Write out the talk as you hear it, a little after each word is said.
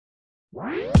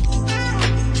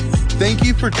Thank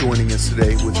you for joining us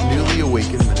today with Newly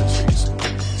Awakened Ministries.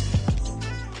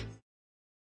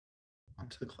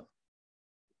 Onto the cloud.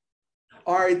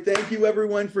 All right, thank you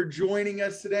everyone for joining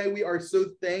us today. We are so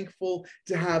thankful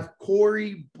to have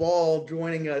Corey Ball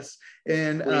joining us.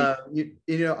 And,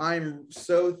 I'm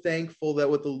so thankful that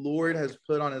what the Lord has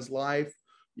put on his life,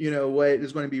 what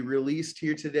is going to be released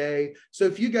here today. So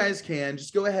if you guys can,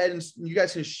 just go ahead and you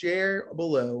guys can share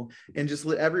below and just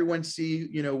let everyone see,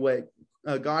 what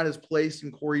God has placed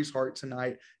in Corey's heart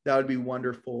tonight. That would be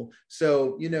wonderful.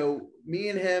 So, me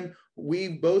and him, we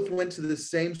both went to the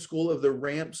same school of the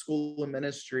Ramp School of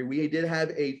Ministry. We did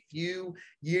have a few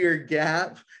year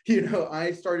gap.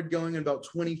 I started going in about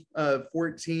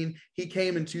 2014. He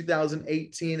came in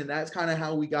 2018, and that's kind of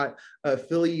how we got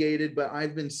affiliated. But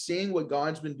I've been seeing what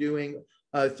God's been doing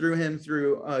through him,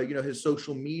 through his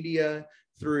social media,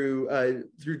 through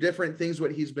different things,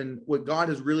 what God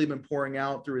has really been pouring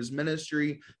out through his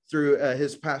ministry, through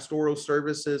his pastoral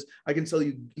services. I can tell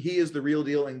you, he is the real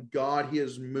deal, and God, he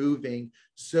is moving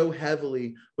so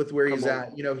heavily with where he's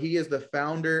at. He is the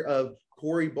founder of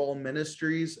Corey Ball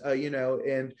Ministries,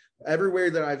 and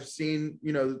everywhere that I've seen,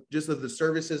 just of the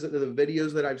services, the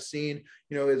videos that I've seen,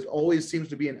 it always seems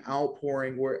to be an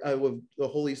outpouring of the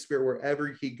Holy Spirit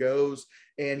wherever he goes.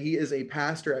 And he is a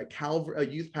pastor at Calvary, a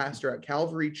youth pastor at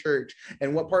Calvary Church.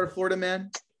 And what part of Florida, man?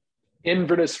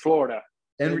 Inverness, Florida.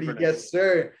 Inverness. Yes,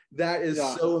 sir. That is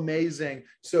so amazing.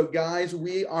 So, guys,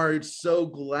 we are so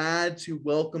glad to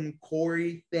welcome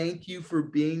Corey. Thank you for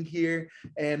being here.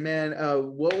 And, man,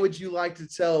 what would you like to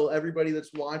tell everybody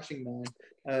that's watching, man,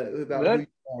 about who you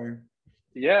are?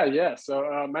 Yeah.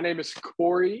 So, my name is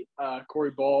Corey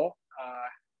Ball.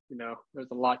 There's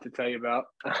a lot to tell you about.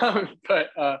 But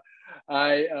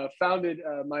I founded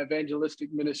my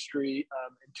evangelistic ministry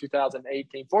in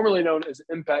 2018, formerly known as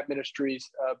Impact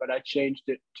Ministries, but I changed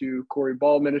it to Corey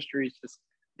Ball Ministries, just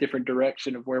different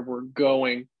direction of where we're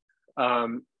going.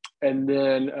 And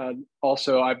then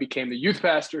also I became the youth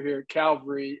pastor here at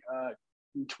Calvary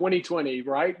in 2020,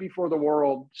 right before the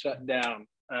world shut down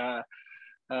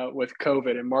with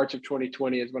COVID. In March of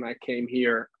 2020 is when I came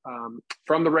here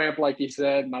from the Ramp. Like you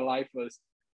said, my life was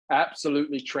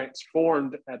absolutely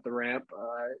transformed at the Ramp.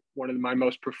 One of my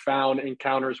most profound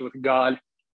encounters with God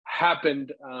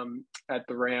happened at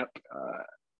the Ramp.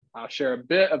 I'll share a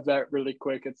bit of that really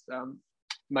quick. It's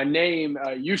my name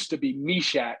used to be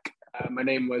Meshach. My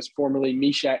name was formerly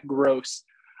Meshach Gross.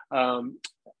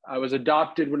 I was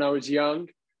adopted when I was young.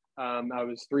 I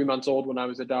was 3 months old when I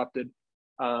was adopted.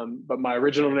 But my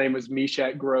original name was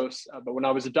Meshach Gross. But when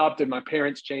I was adopted, my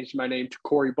parents changed my name to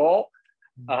Corey Ball.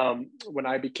 When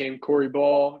I became Corey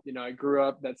Ball, I grew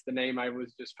up, that's the name I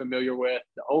was just familiar with.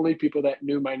 The only people that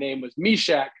knew my name was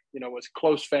Meshach, was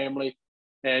close family.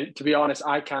 And to be honest,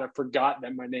 I kind of forgot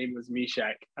that my name was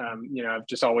Meshach. I've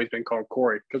just always been called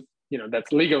Corey because,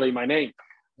 that's legally my name.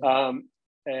 So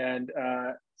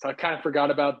I kind of forgot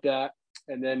about that.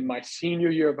 And then my senior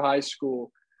year of high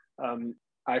school,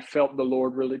 I felt the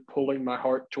Lord really pulling my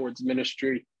heart towards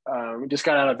ministry. We just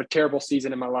got out of a terrible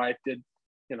season in my life, did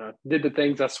the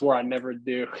things I swore I'd never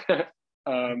do,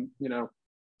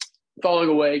 falling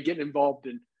away, getting involved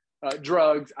in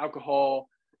drugs, alcohol,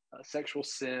 sexual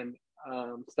sin,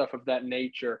 stuff of that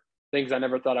nature, things I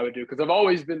never thought I would do. Because I've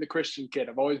always been the Christian kid.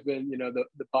 I've always been,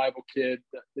 the Bible kid,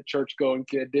 the church going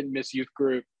kid, didn't miss youth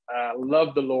group.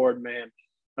 Loved the Lord, man.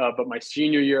 But my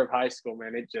senior year of high school,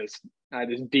 man, I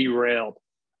just derailed.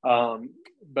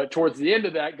 But towards the end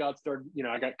of that, God started,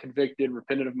 I got convicted,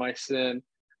 repented of my sin,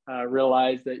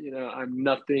 realized that, I'm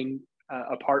nothing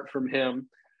apart from him.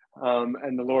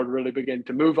 And the Lord really began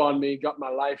to move on me, got my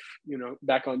life,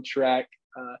 back on track.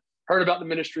 Heard about the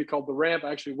ministry called The Ramp.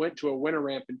 I actually went to a winter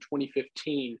ramp in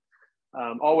 2015.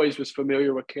 Always was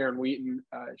familiar with Karen Wheaton.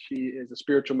 She is a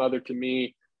spiritual mother to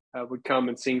me, would come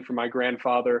and sing for my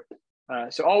grandfather.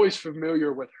 So always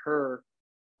familiar with her,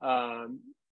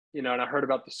 and I heard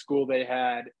about the school they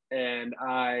had, and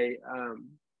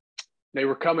they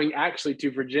were coming actually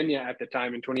to Virginia at the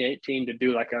time in 2018 to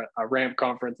do like a Ramp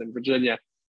conference in Virginia,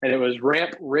 and it was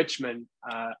Ramp Richmond.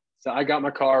 So I got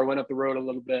my car, went up the road a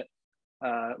little bit,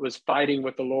 was fighting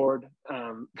with the Lord,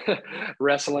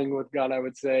 wrestling with God, I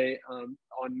would say, on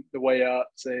the way up,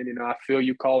 saying, I feel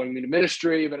you calling me to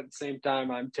ministry, but at the same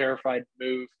time, I'm terrified to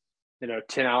move,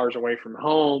 10 hours away from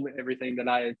home. Everything that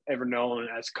I had ever known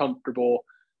as comfortable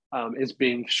is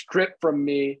being stripped from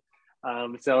me.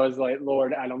 So I was like,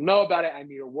 Lord, I don't know about it. I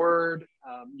need a word.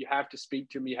 You have to speak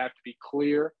to me. You have to be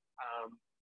clear.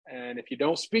 And if you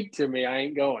don't speak to me, I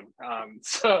ain't going.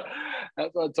 So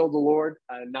that's what I told the Lord.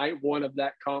 Night one of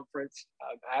that conference,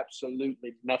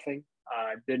 absolutely nothing.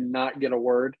 Did not get a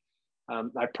word.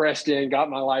 I pressed in, got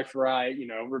my life right,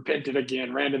 repented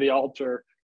again, ran to the altar,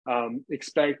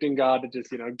 expecting God to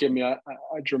just, give me a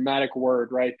dramatic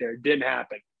word right there. Didn't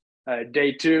happen.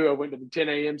 Day 2, I went to the 10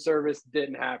 a.m. service.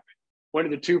 Didn't happen. Went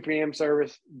to the 2 p.m.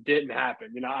 service. Didn't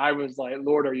happen. I was like,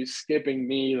 Lord, are you skipping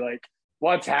me? Like,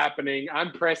 what's happening?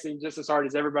 I'm pressing just as hard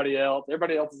as everybody else.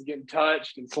 Everybody else is getting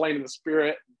touched and slain in the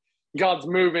spirit. God's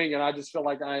moving, and I just feel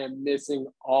like I am missing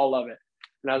all of it.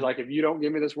 And I was like, if you don't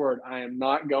give me this word, I am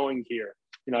not going here.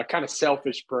 Kind of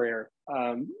selfish prayer.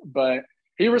 But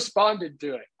he responded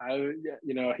to it.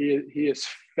 He is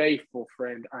faithful,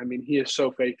 friend. I mean, he is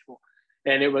so faithful.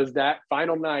 And it was that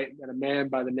final night that a man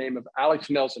by the name of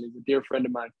Alex Nelson, he's a dear friend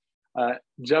of mine,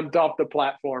 jumped off the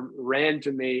platform, ran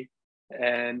to me,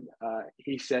 and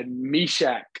he said,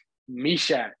 Meshach,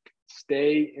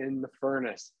 stay in the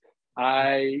furnace.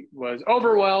 I was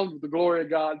overwhelmed with the glory of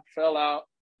God, fell out,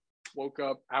 woke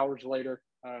up hours later.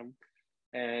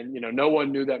 And no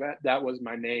one knew that was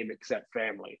my name except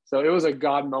family. So it was a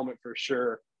God moment for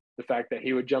sure. The fact that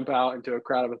he would jump out into a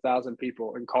crowd of 1,000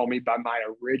 people and call me by my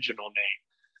original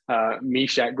name,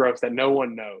 Meshach Gross, that no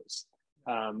one knows.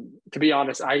 To be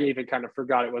honest, I even kind of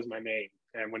forgot it was my name.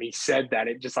 And when he said that,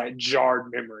 it just like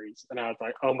jarred memories. And I was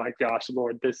like, oh my gosh,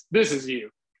 Lord, this is you.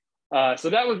 So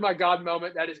that was my God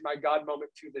moment. That is my God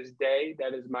moment to this day.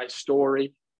 That is my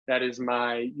story. That is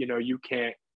my,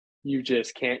 you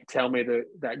just can't tell me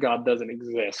that God doesn't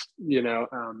exist,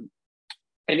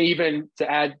 and even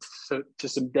to add to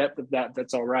some depth of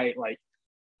that's all right. Like,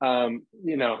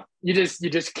 you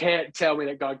just can't tell me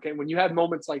that God can. When you have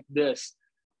moments like this,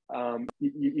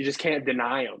 you just can't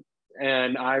deny them.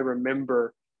 And I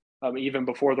remember even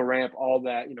before the ramp, all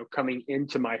that, coming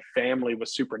into my family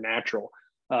was supernatural.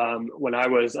 When I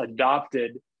was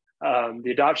adopted,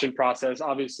 the adoption process,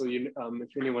 obviously,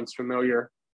 if anyone's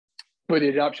familiar with the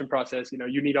adoption process,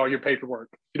 you need all your paperwork.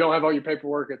 If you don't have all your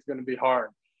paperwork, it's going to be hard.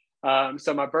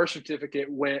 So my birth certificate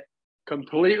went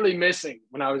completely missing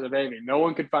when I was a baby. No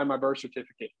one could find my birth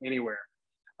certificate anywhere.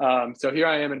 So here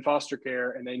I am in foster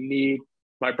care, and they need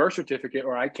my birth certificate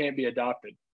or I can't be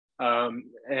adopted. And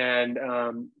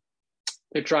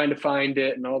they're trying to find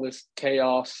it and all this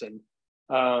chaos. And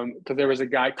because there was a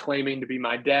guy claiming to be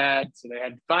my dad. So they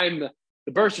had to find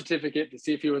the birth certificate to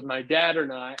see if he was my dad or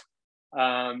not.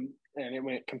 And it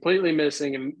went completely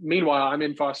missing. And meanwhile, I'm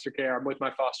in foster care. I'm with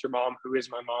my foster mom, who is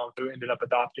my mom, who ended up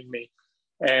adopting me.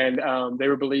 And they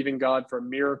were believing God for a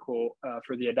miracle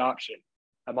for the adoption.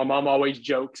 My mom always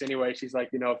jokes anyway. She's like,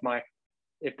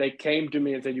 if they came to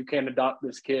me and said, you can't adopt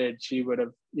this kid, she would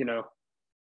have,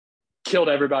 killed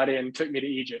everybody and took me to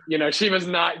Egypt. She was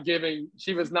not giving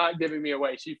me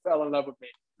away. She fell in love with me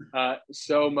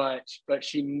so much, but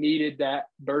she needed that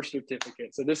birth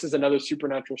certificate. So this is another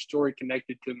supernatural story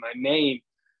connected to my name.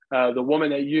 The woman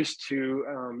that used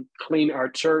to clean our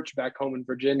church back home in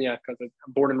Virginia, because I'm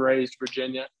born and raised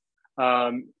Virginia,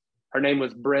 her name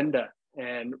was Brenda,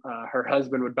 and her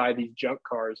husband would buy these junk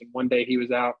cars. And one day he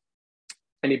was out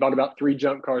and he bought about 3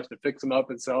 junk cars to fix them up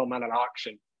and sell them at an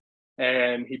auction.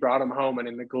 And he brought them home, and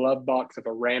in the glove box of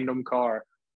a random car,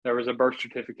 there was a birth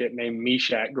certificate named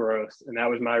Meshach Gross, and that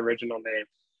was my original name.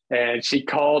 And she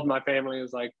called my family and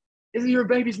was like, is it your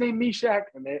baby's name Meshach?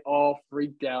 And they all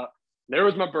freaked out. There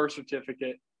was my birth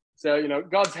certificate. So,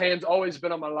 God's hand's always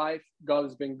been on my life. God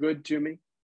has been good to me.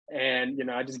 And,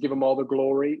 I just give him all the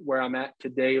glory where I'm at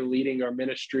today, leading our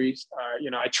ministries.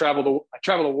 I travel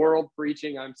the world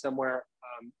preaching. I'm somewhere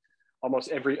almost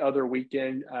every other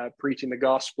weekend preaching the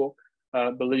gospel,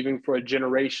 believing for a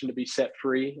generation to be set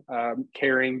free,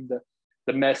 carrying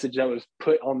the message that was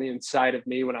put on the inside of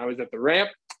me when I was at the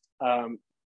ramp.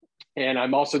 And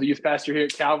I'm also the youth pastor here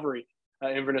at Calvary in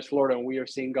Inverness, Florida, and we are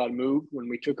seeing God move. When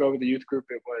we took over the youth group,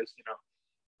 it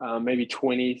was, maybe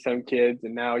 20 some kids.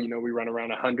 And now, we run around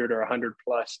 100 or 100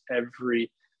 plus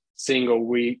every single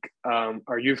week.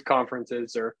 Our youth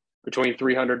conferences are between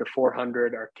 300 to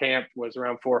 400. Our camp was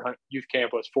around 400. Youth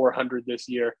camp was 400 this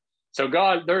year. So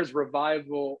God, there's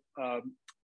revival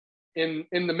in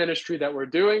the ministry that we're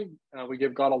doing. We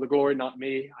give God all the glory, not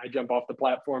me. I jump off the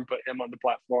platform, put him on the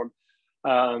platform.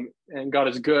 And God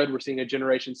is good. We're seeing a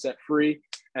generation set free.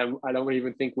 And I don't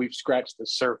even think we've scratched the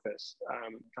surface.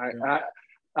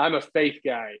 I'm a faith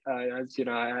guy.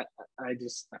 I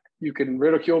just, you can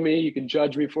ridicule me, you can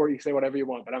judge me for it, you can say whatever you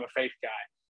want, but I'm a faith guy.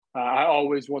 I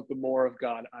always want the more of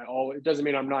God. It doesn't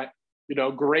mean I'm not,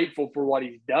 grateful for what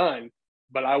he's done,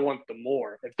 but I want the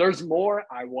more. If there's more,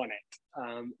 I want it.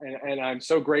 And I'm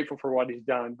so grateful for what he's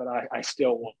done, but I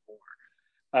still want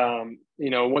more.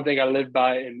 One thing I live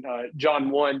by in John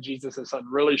 1, Jesus is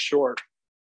really short.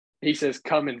 He says,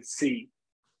 come and see.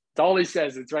 It's all he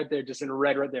says. It's right there, just in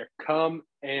red right there. Come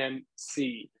and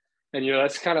see. And,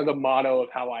 that's kind of the motto of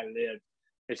how I live.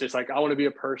 It's just like, I want to be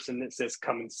a person that says,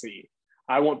 come and see.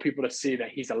 I want people to see that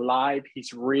he's alive,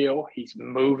 he's real, he's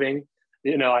moving.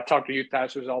 I talk to youth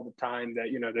pastors all the time that,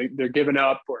 they're giving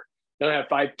up, or they have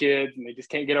 5 kids and they just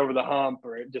can't get over the hump,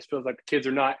 or it just feels like the kids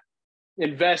are not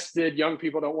invested. Young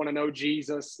people don't want to know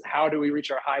Jesus. How do we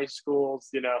reach our high schools?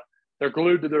 They're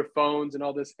glued to their phones and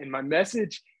all this. And my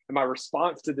message and my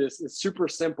response to this is super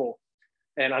simple.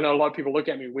 And I know a lot of people look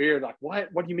at me weird, like, what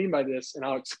do you mean by this? And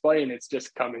I'll explain. It's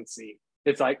just come and see.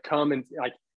 It's like, come and,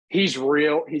 like, he's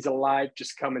real, he's alive,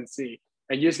 just come and see.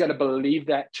 And you just got to believe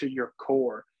that to your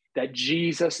core, that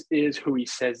Jesus is who he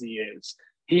says he is.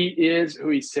 He is who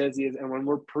he says he is. And when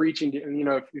we're preaching to, and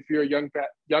if you're a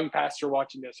young pastor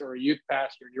watching this, or a youth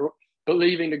pastor, you're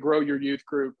believing to grow your youth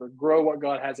group or grow what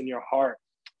God has in your heart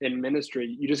in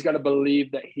ministry, you just got to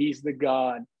believe that he's the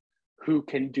God who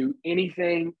can do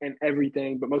anything and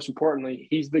everything. But most importantly,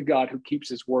 he's the God who keeps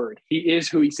his word. He is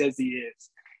who he says he is.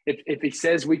 If he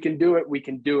says we can do it, we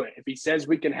can do it. If he says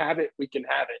we can have it, we can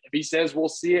have it. If he says we'll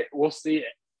see it, we'll see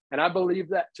it. And I believe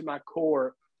that to my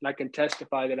core, and I can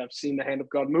testify that I've seen the hand of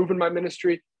God move in my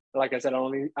ministry. Like I said, I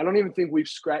don't even think we've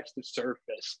scratched the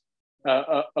surface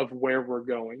of where we're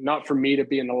going. Not for me to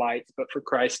be in the lights, but for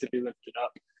Christ to be lifted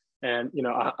up. And,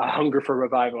 I hunger for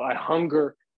revival. I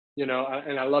hunger, and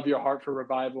I love your heart for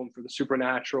revival and for the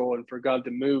supernatural and for God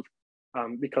to move,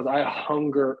 because I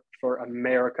hunger for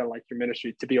America, like your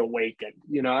ministry, to be awakened.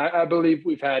 I believe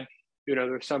we've had,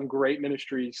 there's some great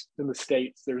ministries in the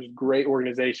States. There's great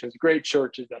organizations, great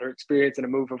churches that are experiencing a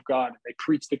move of God. They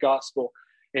preach the gospel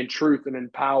in truth and in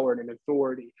power and in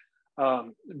authority.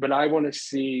 But I want to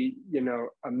see,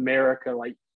 America,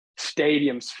 like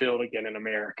stadiums filled again in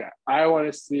America. I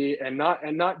want to see, and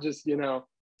not just,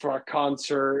 for a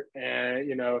concert and,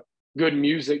 good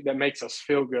music that makes us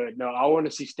feel good. No, I want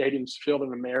to see stadiums filled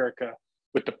in America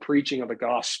with the preaching of the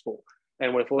gospel,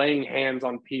 and with laying hands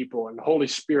on people and the Holy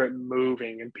Spirit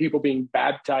moving and people being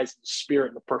baptized in the Spirit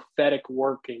and the prophetic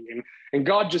working and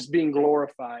God just being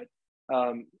glorified.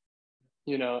 I'm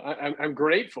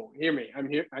grateful. Hear me. I'm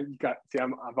here.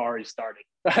 I've already started.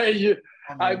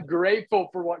 I'm grateful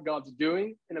for what God's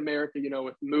doing in America,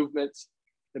 with movements,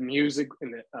 the music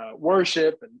and the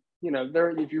worship. And,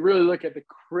 if you really look at the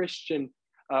Christian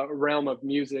realm of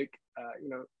music,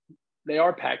 they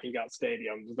are packing out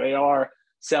stadiums. They are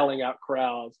selling out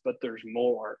crowds, but there's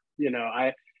more.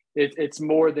 It's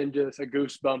more than just a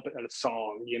goosebump at a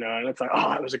song, and it's like,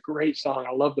 oh, it was a great song,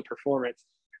 I love the performance.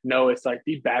 No, it's like,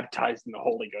 be baptized in the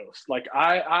Holy Ghost. Like,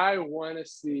 I want to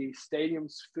see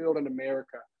stadiums filled in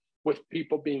America with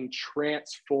people being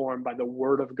transformed by the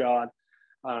word of God.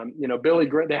 Billy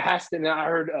Graham, there has to, now I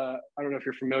heard, I don't know if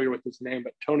you're familiar with his name,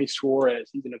 but Tony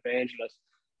Suarez, he's an evangelist.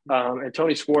 And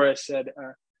Tony Suarez said,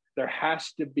 there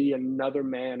has to be another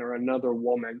man or another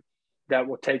woman that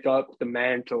will take up the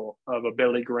mantle of a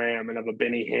Billy Graham and of a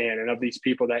Benny Hinn and of these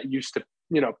people that used to,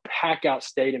 pack out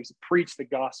stadiums and preach the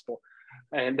gospel.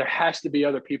 And there has to be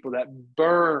other people that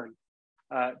burn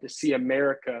to see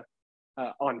America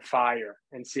on fire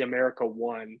and see America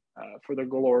won for the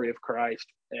glory of Christ.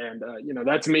 And,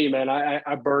 that's me, man.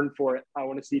 I burn for it. I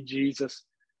want to see Jesus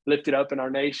lifted up in our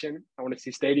nation. I want to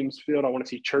see stadiums filled. I want to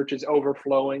see churches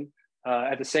overflowing.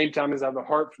 At the same time as I have a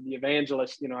heart for the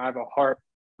evangelist, I have a heart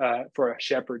for a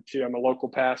shepherd too. I'm a local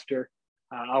pastor.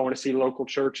 I want to see local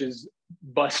churches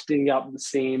busting out the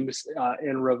seams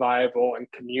in revival and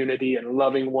community and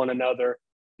loving one another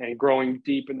and growing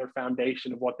deep in their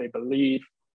foundation of what they believe.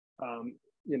 I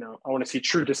want to see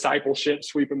true discipleship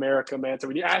sweep America, man. So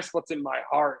when you ask what's in my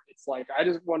heart, it's like, I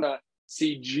just want to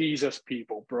see Jesus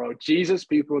people, bro. Jesus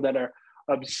people that are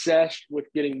obsessed with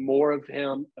getting more of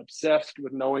him, obsessed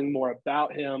with knowing more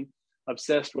about him,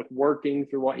 obsessed with working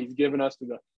through what he's given us,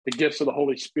 through the gifts of the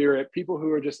Holy Spirit, people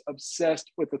who are just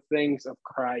obsessed with the things of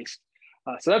Christ.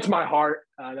 So that's my heart.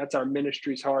 That's our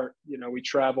ministry's heart. We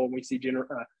travel and we see,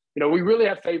 we really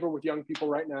have favor with young people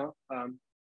right now.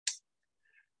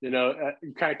 You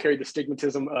kind of carry the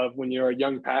stigmatism of when you're a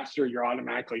young pastor, you're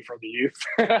automatically for the youth.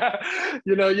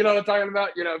 you know what I'm talking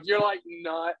about? If you're like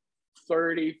not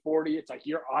 30, 40, it's like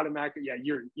you're automatically,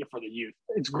 you're for the youth.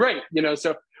 It's great,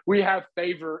 so we have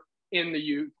favor in the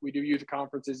youth. We do youth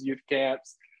conferences, youth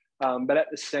camps, but at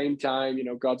the same time,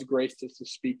 God's graced us to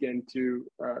speak into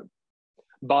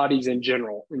bodies in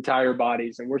general, entire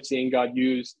bodies, and we're seeing God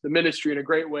use the ministry in a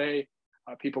great way,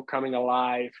 people coming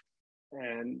alive,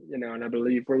 and and I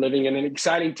believe we're living in an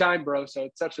exciting time, bro. So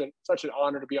it's such an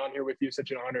honor to be on here with you,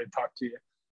 such an honor to talk to you.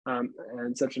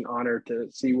 and such an honor to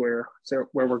see where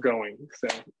we're going. So,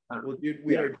 well, dude,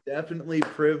 we are definitely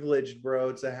privileged,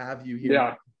 bro, to have you here.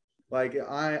 Yeah. Like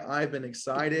I've been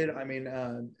excited. I mean,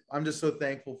 I'm just so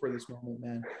thankful for this moment,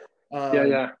 man.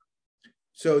 Yeah.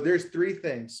 So there's three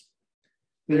things.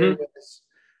 There was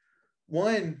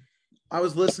one. I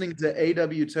was listening to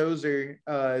A.W. Tozer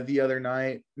the other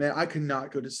night. Man, I could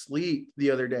not go to sleep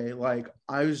the other day. Like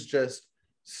I was just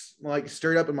like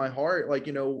stirred up in my heart. Like,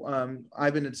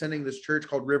 I've been attending this church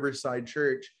called Riverside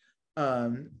Church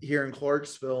here in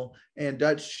Clarksville, and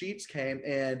Dutch Sheets came,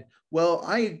 and well,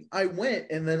 I went,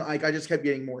 and then like I just kept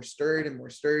getting more stirred and more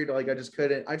stirred. Like I just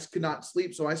could not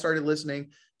sleep. So I started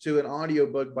listening to an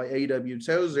audiobook by A.W.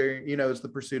 Tozer, it's The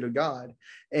Pursuit of God.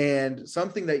 And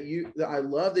something that I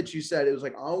love that you said, it was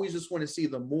like, I always just want to see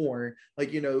the more,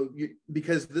 like,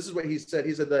 because this is what he said.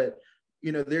 He said that,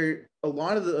 there a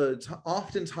lot of the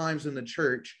oftentimes in the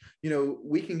church,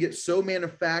 we can get so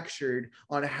manufactured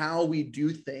on how we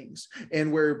do things,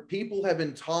 and where people have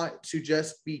been taught to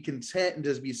just be content and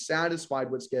just be satisfied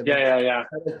what's given, yeah.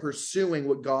 instead of pursuing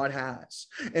what God has.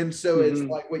 And so it's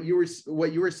like what you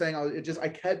were saying. I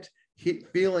kept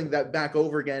feeling that back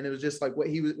over again. It was just like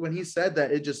when he said that,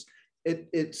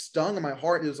 it stung in my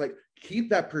heart. It was like,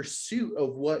 keep that pursuit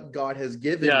of what God has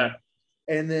given you.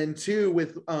 And then two,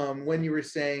 with when you were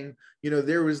saying,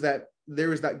 there was that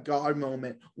God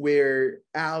moment where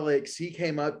Alex, he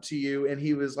came up to you and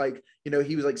he was like,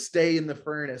 stay in the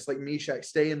furnace, like Meshach,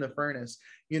 stay in the furnace.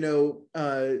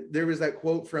 There was that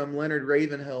quote from Leonard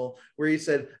Ravenhill where he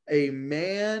said, a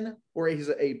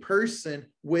person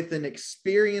with an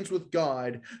experience with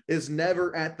God is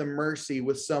never at the mercy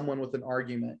with someone with an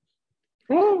argument.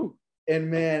 Woo!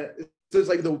 And man, so it's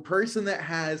like the person that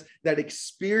has that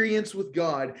experience with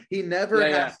God, he never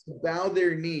has to bow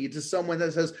their knee to someone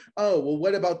that says, oh, well,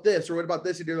 what about this? Or what about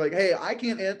this? And you're like, hey, I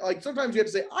can't, like, sometimes you have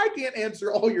to say, I can't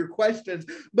answer all your questions,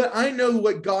 but I know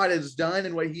what God has done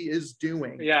and what he is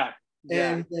doing. Yeah.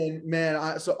 And man,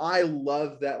 I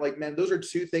love that. Like, man, those are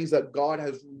two things that God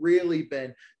has really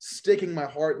been sticking my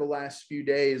heart the last few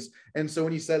days. And so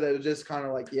when you said that, it was just kind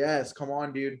of like, yes, come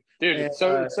on, dude. Dude, and, it's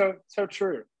so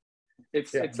true.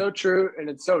 It's so true, and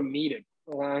it's so needed.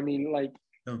 I mean, like,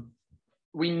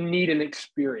 we need an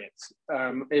experience.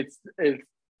 It's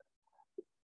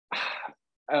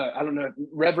I don't know.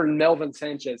 Reverend Melvin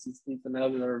Sanchez, he's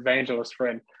another evangelist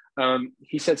friend.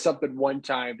 He said something one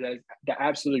time that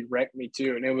absolutely wrecked me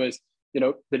too, and it was,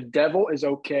 the devil is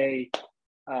okay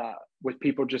with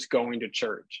people just going to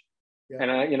church. And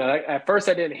at first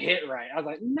I didn't hit right. I was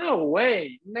like, no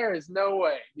way. There is no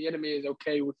way the enemy is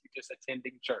okay with you just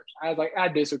attending church. I was like, I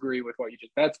disagree with what you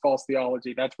just, that's false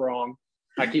theology. That's wrong.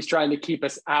 Like, he's trying to keep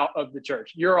us out of the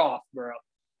church. You're off, bro.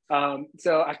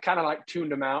 So I kind of like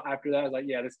tuned him out after that. I was like,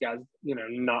 yeah, this guy's,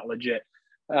 not legit.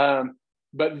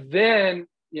 But then,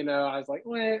 I was like,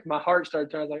 well, my heart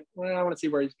started turning. I was like, well, I want to see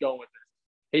where he's going with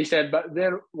this. He said, but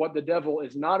then what the devil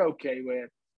is not okay with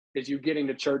is you getting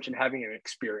to church and having an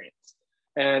experience.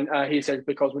 And he said,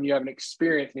 because when you have an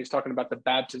experience, and he's talking about the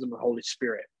baptism of the Holy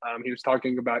Spirit. He was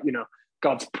talking about,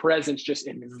 God's presence just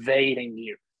invading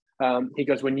you. He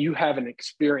goes, when you have an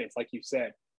experience, like you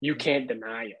said, you can't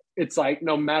deny it. It's like,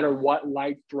 no matter what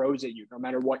life throws at you, no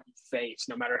matter what you face,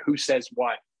 no matter who says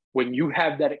what, when you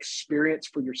have that experience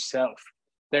for yourself,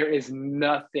 there is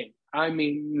nothing, I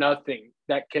mean, nothing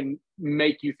that can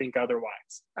make you think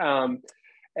otherwise.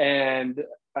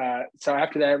 So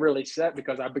after that, it really set,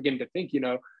 because I began to think,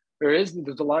 there's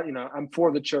a lot, I'm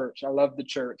for the church. I love the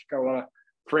church. Got a lot of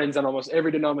friends in almost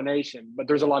every denomination, but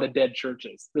there's a lot of dead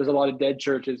churches. There's a lot of dead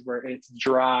churches where it's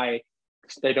dry.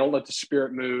 They don't let the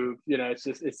Spirit move.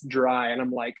 It's dry. And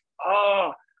I'm like,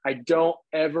 I don't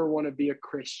ever want to be a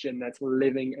Christian that's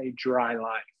living a dry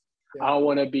life. Yeah. I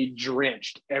want to be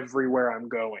drenched everywhere I'm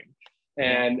going.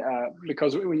 And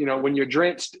because, when you're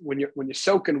drenched, when you're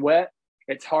soaking wet,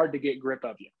 it's hard to get grip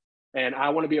of you. And I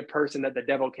want to be a person that the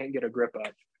devil can't get a grip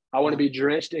of. I want to be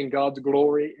drenched in God's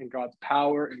glory and God's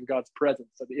power and God's presence,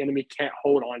 so the enemy can't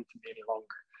hold on to me any longer.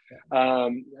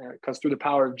 Because through the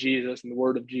power of Jesus and the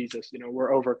word of Jesus,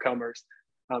 we're overcomers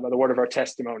by the word of our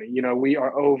testimony. We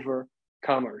are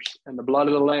overcomers and the blood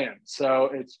of the Lamb. So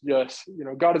it's just,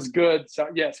 God is good. So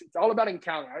yes, it's all about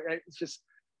encounter. It's just,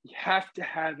 you have to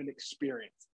have an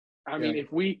experience. I mean,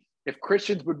 if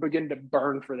Christians would begin to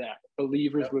burn for that,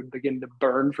 believers would begin to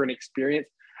burn for an experience,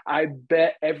 I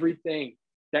bet everything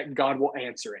that God will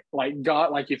answer it. Like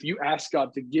if you ask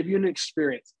God to give you an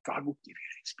experience, God will give you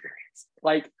an experience.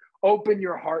 Like, open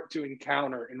your heart to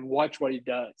encounter and watch what he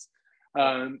does.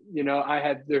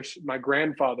 There's my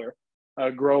grandfather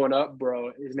growing up,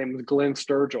 bro. His name was Glenn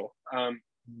Sturgill.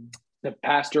 the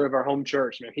pastor of our home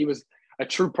church. Man, he was a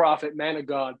true prophet, man of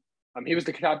God. He was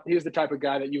the type of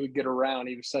guy that you would get around.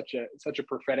 He was such a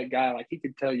prophetic guy. Like he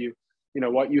could tell you,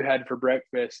 what you had for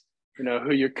breakfast,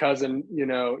 who your cousin,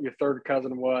 your third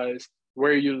cousin was,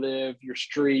 where you live, your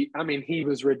street. I mean, he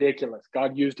was ridiculous.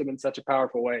 God used him in such a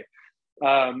powerful way.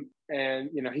 And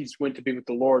he's went to be with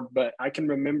the Lord. But I can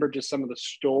remember just some of the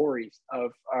stories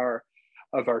of our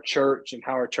church and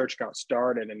how our church got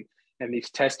started, and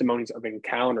these testimonies of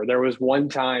encounter. There was one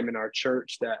time in our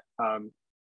church that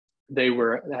they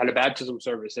had a baptism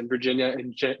service in Virginia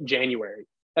in January.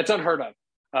 That's unheard of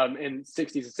in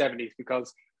 60s and 70s,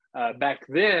 because back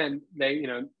then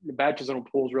the baptismal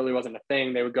pools really wasn't a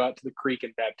thing. They would go out to the creek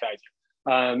and baptize.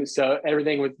 So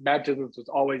everything with baptisms was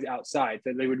always outside.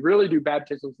 So they would really do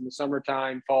baptisms in the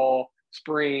summertime, fall,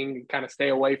 spring, kind of stay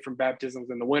away from baptisms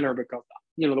in the winter because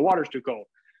the water's too cold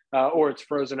or it's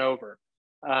frozen over.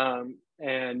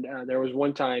 And there was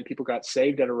one time people got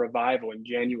saved at a revival in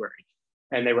January,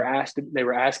 and they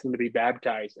were asking to be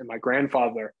baptized. And my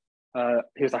grandfather,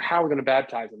 he was like, "How are we going to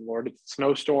baptize them, Lord? It's a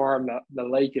snowstorm. The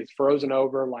lake is frozen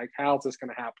over. Like, how's this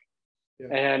going to happen?" Yeah.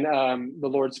 And the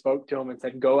Lord spoke to him and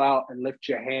said, "Go out and lift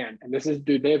your hand." And this is,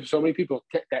 dude, they have so many people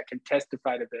that can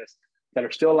testify to this, that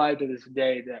are still alive to this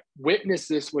day, that witness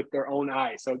this with their own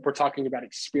eyes. So we're talking about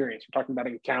experience. We're talking about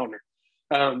encounter.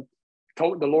 The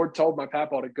Lord told my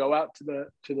papa to go out to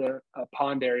the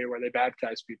pond area where they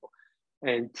baptize people,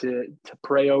 and to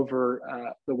pray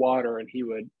over the water, and he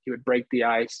would break the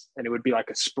ice, and it would be like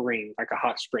a spring, like a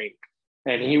hot spring.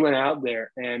 And he went out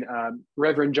there, and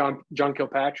Reverend John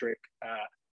Kilpatrick,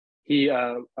 he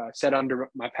sat under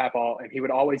my papa, and he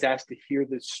would always ask to hear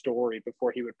this story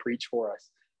before he would preach for us,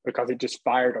 because it just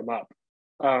fired him up.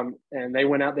 And they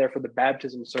went out there for the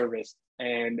baptism service,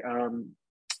 and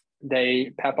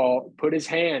Papa put his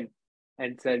hand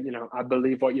and said, "I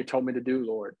believe what you told me to do,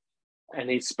 Lord." And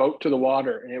he spoke to the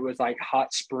water, and it was like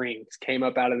hot springs came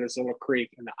up out of this little creek,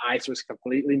 and the ice was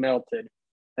completely melted.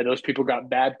 And those people got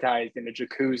baptized in a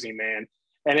jacuzzi, man.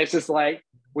 And it's just like,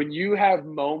 when you have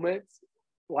moments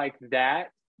like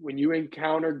that, when you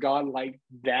encounter God like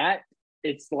that,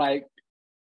 it's like,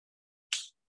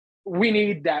 we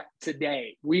need that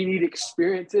today. We need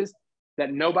experiences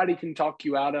that nobody can talk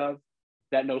you out of,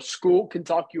 that no school can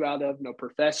talk you out of, no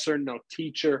professor, no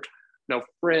teacher, no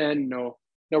friend, no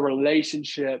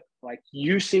relationship. Like,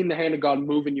 you've seen the hand of God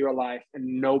move in your life,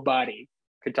 and nobody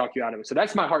could talk you out of it. So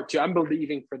that's my heart too. I'm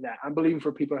believing for that. I'm believing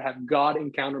for people to have God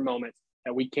encounter moments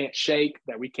that we can't shake,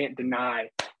 that we can't deny,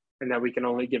 and that we can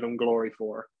only give him glory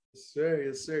for. Yes, sir.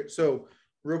 Yes, sir. So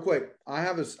real quick, I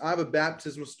have a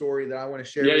baptismal story that I want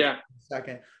to share with you in a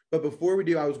second. But before we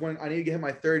do, I need to get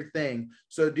my third thing.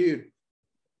 So, dude,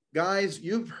 guys,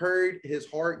 you've heard his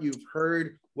heart. You've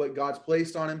heard what God's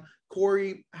placed on him.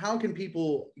 Corey, how can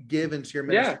people give into your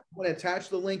ministry? I'm going to attach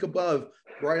the link above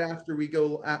right after we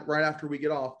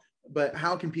get off. But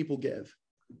how can people give?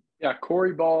 Yeah,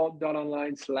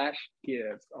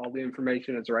 coryball.online/give. All the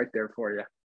information is right there for you.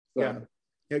 So.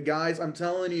 Yeah, guys, I'm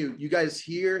telling you, you guys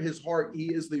hear his heart.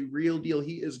 He is the real deal.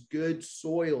 He is good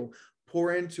soil.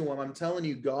 Pour into him. I'm telling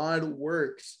you, God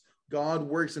works. God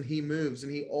works, and he moves,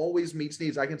 and he always meets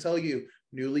needs. I can tell you,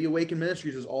 Newly Awakened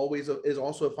Ministries is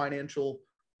also a financial.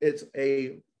 It's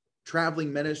a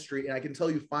traveling ministry, and I can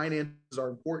tell you, finances are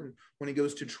important when it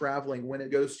goes to traveling. When it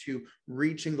goes to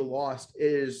reaching the lost,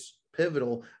 it is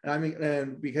pivotal.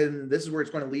 And because this is where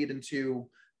it's going to lead into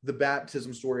the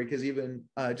baptism story, because even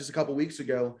just a couple weeks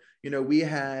ago, we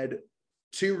had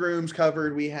 2 rooms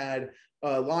covered. We had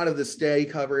a lot of the stay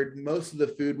covered, most of the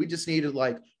food. We just needed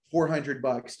like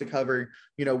 $400 to cover,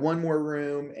 one more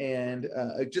room and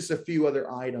just a few other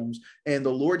items. And the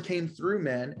Lord came through,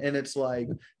 man. And it's like,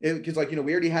 because we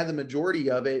already had the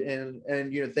majority of it. And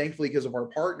thankfully, because of our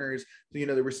partners,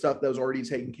 there was stuff that was already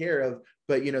taken care of.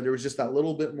 But, there was just that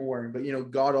little bit more. But,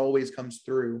 God always comes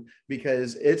through,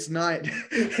 because it's not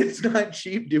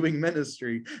cheap doing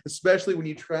ministry, especially when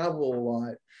you travel a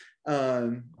lot.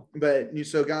 But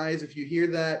so guys, if you hear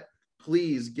that,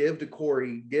 please give to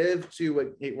Corey. Give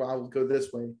to I'll go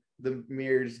this way. The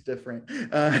mirror is different.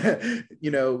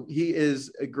 He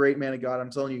is a great man of God.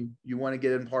 I'm telling you, you want to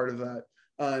get in part of that.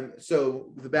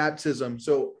 So the baptism.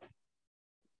 So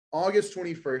August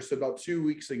 21st, so about 2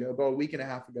 weeks ago, about a week and a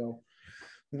half ago,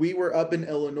 we were up in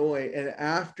Illinois, and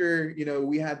after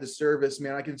we had the service,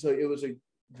 man, I can tell you it was a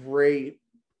great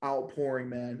outpouring,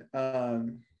 man.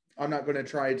 I'm not going to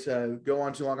try to go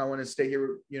on too long. I want to stay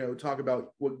here, talk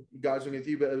about what God's doing with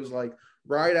you. But it was like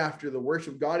right after the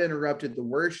worship, God interrupted the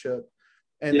worship,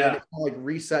 and then it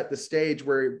reset the stage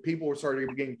where people were starting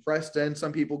getting pressed in.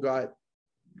 Some people got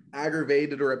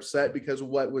aggravated or upset because of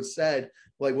what was said,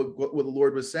 like what the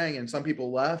Lord was saying. And some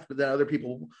people left, but then other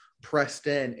people pressed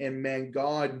in, and man,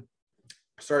 God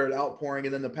started outpouring.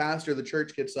 And then the pastor of the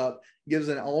church gets up, gives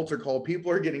an altar call.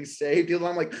 People are getting saved. And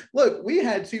I'm like, look, we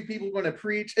had 2 people going to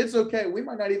preach. It's okay. We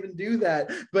might not even do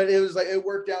that. But it was like, it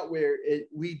worked out where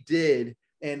we did.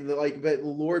 And like, but the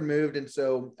Lord moved. And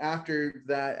so after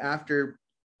that, after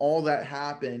all that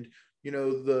happened, you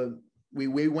know, we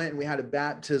went and we had a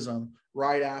baptism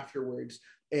right afterwards.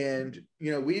 And,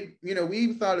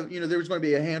 we thought of, there was going to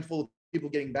be a handful of people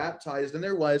getting baptized, and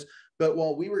there was, but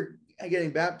while we were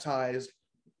getting baptized,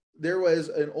 there was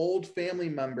an old family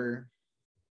member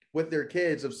with their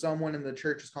kids of someone in the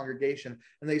church's congregation,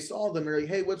 and they saw them. They're like,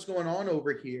 "Hey, what's going on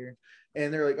over here?"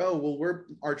 And they're like, "Oh, well,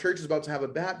 our church is about to have a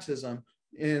baptism,"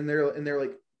 and they're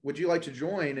like, "Would you like to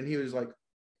join?" And he was like,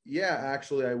 "Yeah,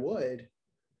 actually, I would."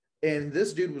 And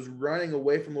this dude was running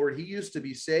away from the Lord. He used to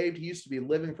be saved. He used to be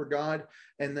living for God.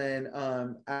 And then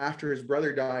after his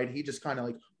brother died, he just kind of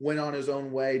like went on his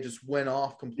own way, just went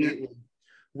off completely.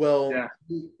 Well, Yeah.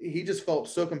 he just felt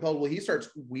so compelled. Well, he starts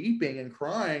weeping and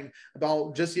crying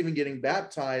about just even getting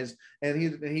baptized. And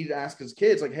he asked his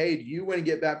kids, like, "Hey, do you want to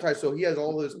get baptized?" So he has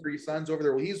all his 3 sons over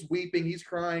there. Well, he's weeping, he's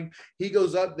crying. He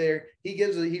goes up there, he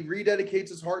rededicates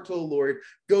his heart to the Lord,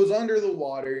 goes under the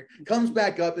water, comes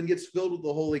back up, and gets filled with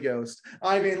the Holy Ghost.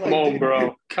 I mean, like, Come on,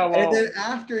 bro. Come and on. then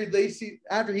after he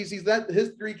sees that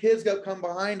his 3 kids come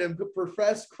behind him,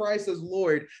 profess Christ as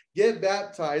Lord, get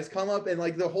baptized, come up, and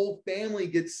like the whole family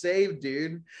gets saved,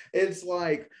 dude. It's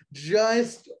like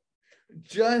just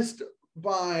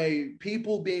by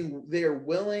people being there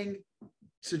willing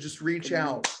to just reach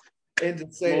out and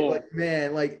to say, like,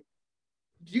 man, like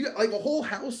a whole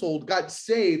household got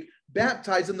saved,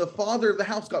 baptized, and the father of the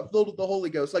house got filled with the Holy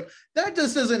Ghost. Like, that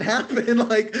just doesn't happen.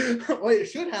 Like, well, it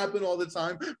should happen all the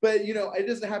time, but it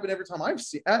doesn't happen every time I've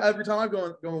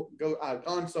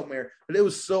gone somewhere. But it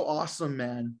was so awesome,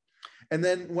 man. And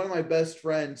then one of my best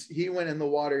friends, he went in the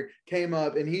water, came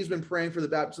up, and he's been praying for the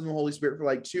baptism of the Holy Spirit for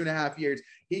like 2.5 years.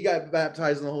 He got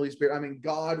baptized in the Holy Spirit. I mean,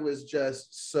 God was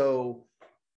just so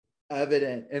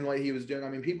evident in what he was doing. I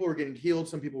mean, people were getting healed.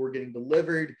 Some people were getting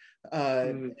delivered.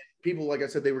 People, like I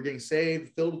said, they were getting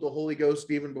saved, filled with the Holy Ghost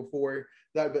even before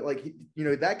that. But like,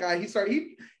 that guy,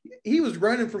 he was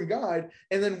running from God.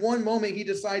 And then one moment he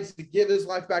decides to give his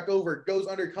life back over, goes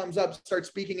under, comes up, starts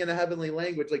speaking in a heavenly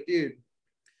language. Like, dude,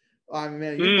 I mean,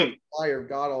 man, you felt the fire of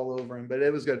God all over him, but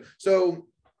it was good. So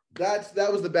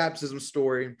that was the baptism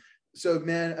story. So,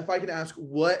 man, if I can ask,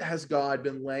 what has God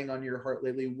been laying on your heart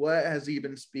lately? What has he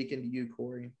been speaking to you,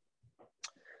 Corey?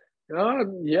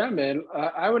 Yeah, man.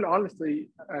 I would honestly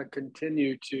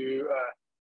continue to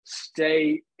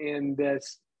stay in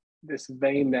this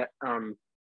vein that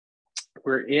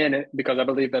we're in it, because I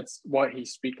believe that's what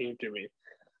he's speaking to me.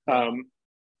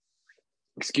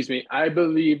 Excuse me. I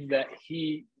believe that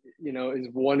he, is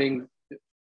wanting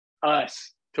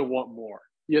us to want more.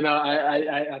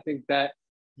 I think that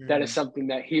that is something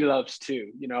that he loves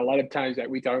too. A lot of times that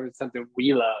we talk about something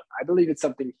we love, I believe it's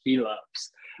something he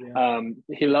loves. Yeah.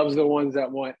 He loves the ones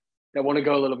that want to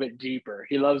go a little bit deeper.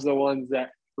 He loves the ones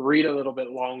that read a little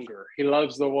bit longer. He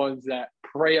loves the ones that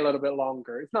pray a little bit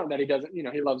longer. It's not that he doesn't,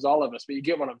 he loves all of us, but you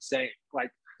get what I'm saying.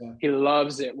 Like, yeah. He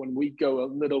loves it when we go a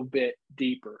little bit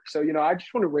deeper. So, I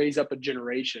just want to raise up a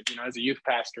generation, as a youth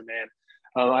pastor, man.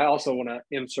 I also want to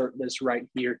insert this right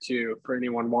here too, for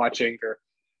anyone watching. Or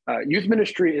youth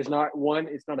ministry is not, one,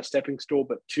 it's not a stepping stool,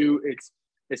 but two,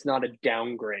 it's not a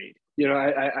downgrade.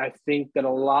 I think that a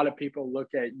lot of people look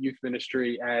at youth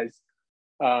ministry as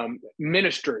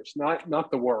ministers,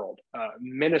 not the world.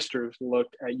 Ministers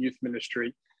look at youth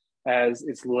ministry as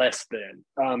it's less than.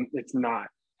 It's not.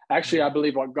 Actually, I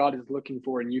believe what God is looking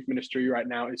for in youth ministry right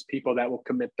now is people that will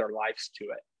commit their lives to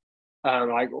it.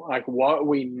 Like what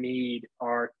we need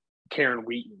are Karen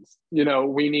Wheatons.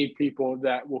 We need people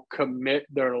that will commit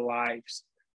their lives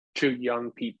to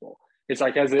young people. It's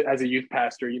like, as a youth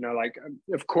pastor, like,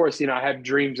 of course, I have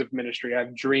dreams of ministry. I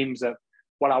have dreams of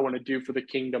what I want to do for the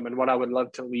kingdom and what I would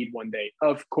love to lead one day,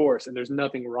 of course. And there's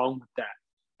nothing wrong with that,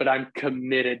 but I'm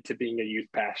committed to being a youth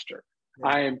pastor. Yeah.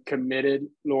 I am committed,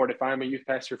 Lord. If I'm a youth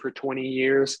pastor for 20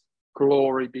 years,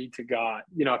 glory be to God.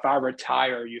 If I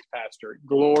retire a youth pastor,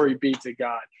 glory be to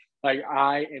God. Like,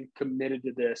 I am committed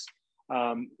to this.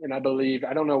 And I believe,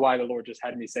 I don't know why the Lord just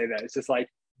had me say that. It's just like,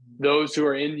 those who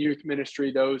are in youth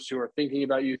ministry, those who are thinking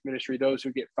about youth ministry, those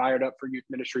who get fired up for youth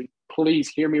ministry, please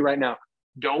hear me right now.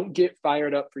 Don't get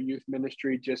fired up for youth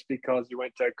ministry just because you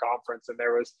went to a conference and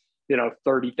there was,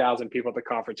 30,000 people at the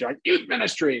conference. You're like, youth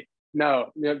ministry.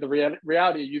 No, the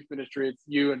reality of youth ministry, it's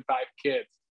you and 5 kids.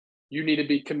 you need to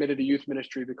be committed to youth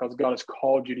ministry because God has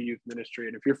called you to youth ministry.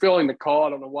 And if you're feeling the call, I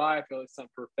don't know why, I feel it's something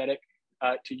prophetic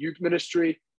to youth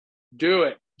ministry, do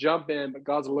it, jump in. But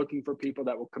God's looking for people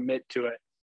that will commit to it,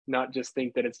 not just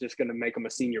think that it's just going to make them a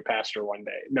senior pastor one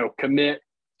day. No, commit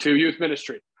to youth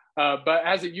ministry. But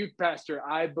as a youth pastor,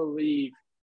 I believe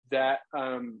that,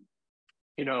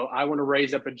 you know, I want to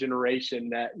raise up a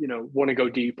generation that, you know, want to go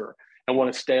deeper and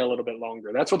want to stay a little bit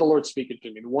longer. That's what the Lord's speaking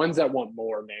to me. The ones that want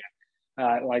more, man.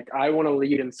 Like, I want to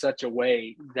lead in such a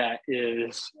way that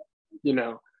is, you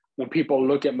know, when people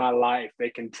look at my life, they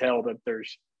can tell that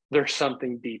there's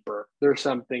something deeper. There's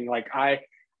something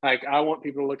I want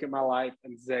people to look at my life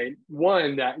and say,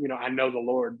 one, that, you know, I know the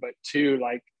Lord, but two,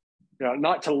 like, you know,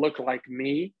 not to look like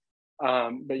me.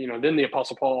 But, you know, then the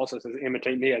Apostle Paul also says,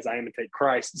 imitate me as I imitate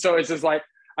Christ. So it's just like,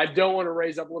 I don't want to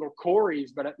raise up little Corys,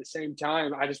 but at the same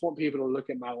time, I just want people to look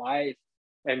at my life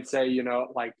and say, you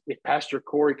know, like, if Pastor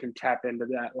Corey can tap into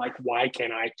that, like, why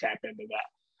can't I tap into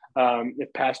that?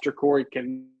 If Pastor Corey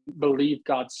can believe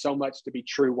God so much to be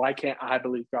true, why can't I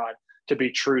believe God to be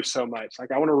true so much?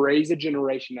 Like, I want to raise a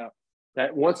generation up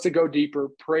that wants to go deeper,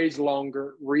 prays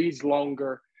longer, reads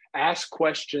longer, ask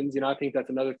questions. You know, I think that's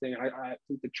another thing I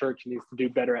think the church needs to do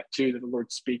better at too, that the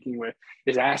Lord's speaking with,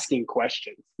 is asking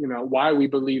questions, you know, why we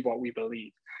believe what we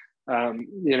believe,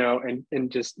 you know,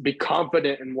 and just be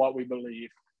confident in what we believe.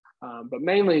 But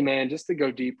mainly, man, just to go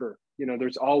deeper. You know,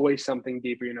 there's always something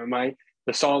deeper. You know,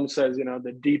 the Psalm says, you know,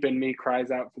 the deep in me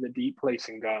cries out for the deep place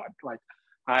in God. Like,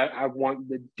 I want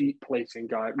the deep place in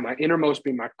God. My innermost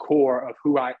being, my core of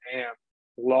who I am,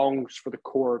 longs for the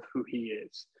core of who He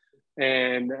is.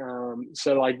 And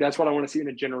so, like, that's what I want to see in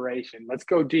a generation. Let's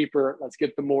go deeper. Let's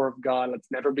get the more of God. Let's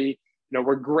never be, you know,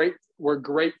 we're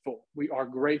grateful. We are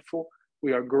grateful.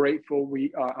 We are grateful.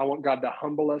 I want God to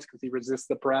humble us, because He resists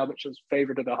the proud but shows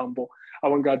favor to the humble. I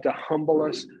want God to humble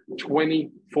us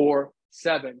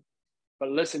 24/7. But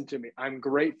listen to me. I'm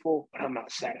grateful, but I'm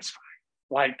not satisfied.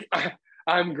 Like,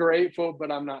 I'm grateful,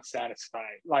 but I'm not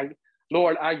satisfied. Like,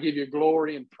 Lord, I give you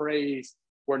glory and praise.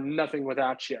 We're nothing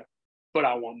without you, but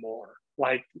I want more.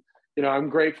 Like, you know, I'm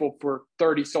grateful for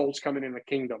 30 souls coming in the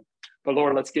kingdom, but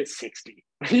Lord, let's get 60.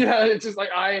 You know, it's just like,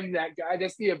 I am that guy.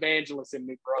 That's the evangelist in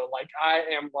me, bro. Like,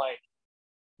 I am like,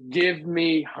 give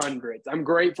me hundreds. I'm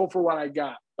grateful for what I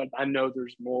got, but I know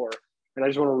there's more. And I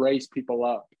just want to raise people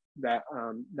up that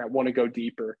want to go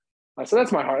deeper. So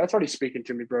that's my heart. That's already speaking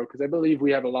to me, bro, because I believe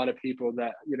we have a lot of people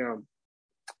that, you know,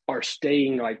 are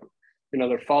staying, like, you know,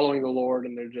 they're following the Lord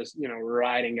and they're just, you know,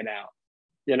 riding it out.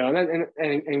 You know,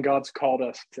 and God's called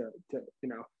us to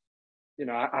you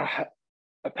know,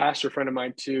 a pastor friend of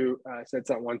mine too said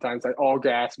something one time. It's like, all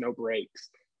gas, no brakes.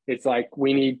 It's like,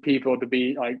 we need people to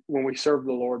be like, when we serve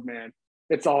the Lord, man,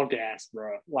 it's all gas,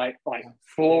 bro. Like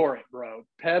floor it, bro.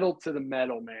 Pedal to the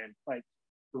metal, man. Like,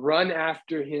 run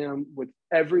after Him with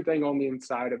everything on the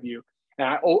inside of you.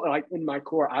 And like, in my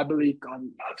core, I believe God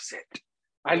loves it.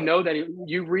 I know that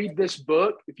you read this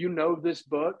book, if you know this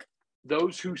book,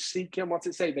 those who seek Him, what's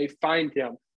it say? They find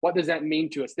Him. What does that mean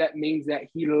to us? That means that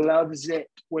He loves it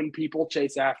when people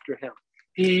chase after Him.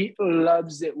 He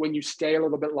loves it when you stay a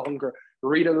little bit longer,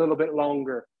 read a little bit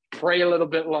longer, pray a little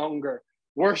bit longer,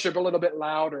 worship a little bit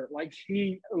louder. Like,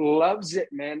 He loves it,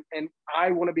 man. And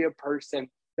I want to be a person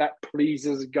that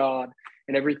pleases God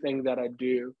in everything that I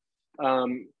do.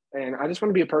 And I just want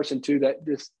to be a person too that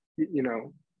just, you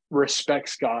know,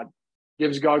 respects God,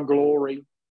 gives God glory,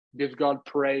 gives God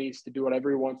praise to do whatever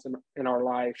He wants in our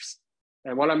lives.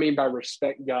 And what I mean by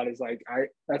respect God is like,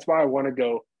 that's why I want to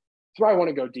go. That's why I want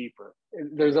to go deeper.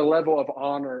 There's a level of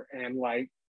honor and, like,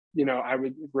 you know,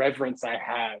 reverence I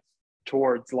have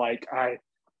towards, like,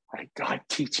 God,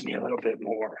 teach me a little bit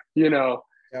more, you know.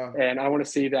 Yeah. And I want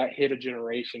to see that hit a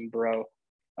generation, bro.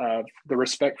 The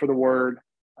respect for the Word,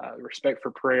 respect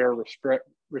for prayer,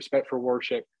 respect for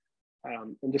worship,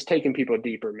 and just taking people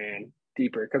deeper, man,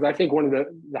 deeper. Because I think one of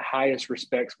the highest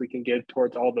respects we can give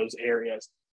towards all those areas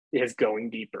is going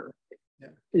deeper. Yeah.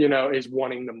 You know, is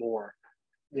wanting the more.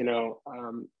 You know,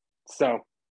 so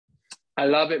I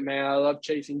love it, man. I love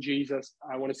chasing Jesus.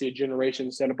 I want to see a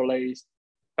generation set ablaze.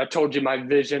 I told you my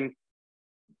vision.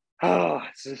 Oh,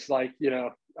 it's just like, you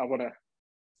know, I want to,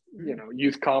 you know,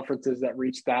 youth conferences that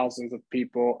reach thousands of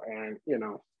people, and, you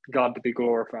know, God to be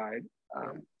glorified.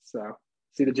 So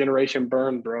see the generation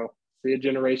burn, bro. See a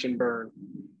generation burn.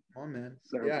 Oh, man.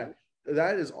 So, yeah,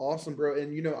 that is awesome, bro.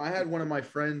 And, you know, I had one of my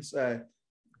friends,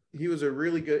 he was a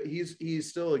really good, he's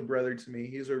still a brother to me.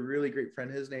 He's a really great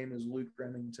friend. His name is Luke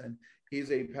Remington.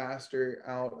 He's a pastor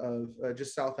out of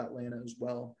just South Atlanta as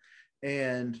well.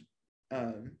 And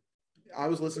I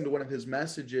was listening to one of his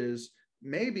messages,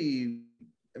 maybe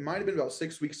it might've been about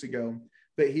 6 weeks ago,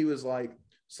 but he was like,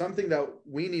 something that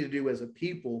we need to do as a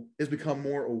people is become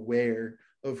more aware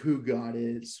of who God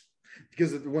is.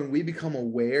 Because when we become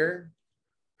aware,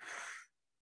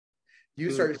 you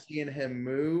start seeing him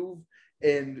move.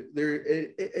 And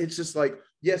it's just like,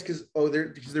 yes, because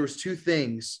there was two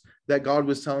things that God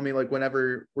was telling me, like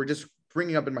whenever we're just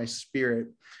bringing up in my spirit,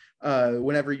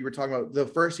 whenever you were talking about the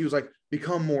first, he was like,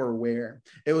 become more aware.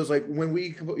 It was like, when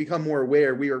we become more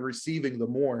aware, we are receiving the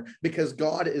more, because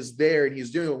God is there and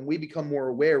he's doing it. When we become more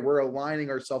aware, we're aligning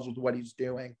ourselves with what he's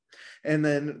doing. And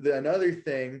then another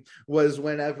thing was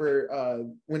when I was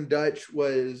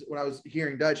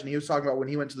hearing Dutch, and he was talking about when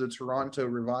he went to the Toronto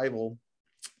revival,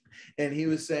 and he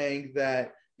was saying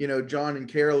that, John and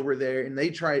Carol were there, and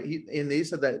they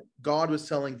said that God was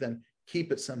telling them,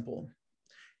 keep it simple.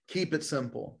 Keep it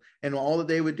simple. And all that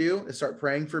they would do is start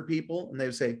praying for people, and they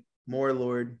would say, more,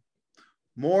 Lord,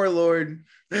 more, Lord.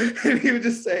 And he would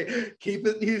just say, keep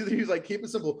it. He was like, keep it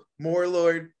simple. More,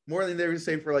 Lord, more. Than they would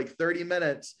say for like 30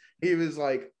 minutes. He was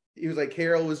like,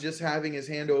 Carol was just having his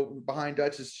hand over behind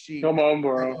Dutch's sheet. Come on,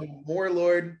 bro. More,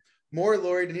 Lord, more,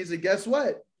 Lord. And he's like, guess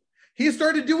what? He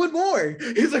started doing more.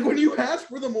 He's like, when you ask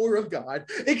for the more of God,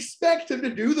 expect him to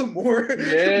do the more.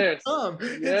 Yes.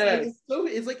 Yes.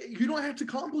 It's like you don't have to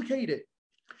complicate it.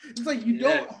 It's like you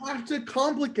don't have to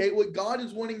complicate what God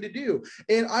is wanting to do.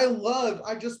 And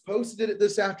I just posted it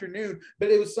this afternoon,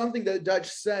 but it was something that Dutch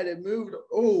said. It moved.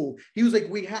 He was like,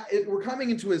 we're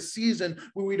coming into a season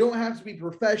where we don't have to be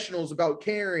professionals about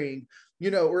caring,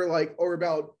 or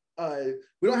about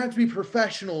we don't have to be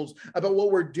professionals about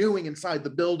what we're doing inside the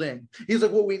building. He's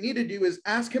like, what we need to do is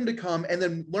ask him to come and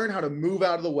then learn how to move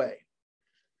out of the way.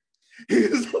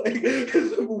 He's like,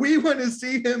 we want to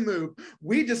see him move.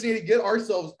 We just need to get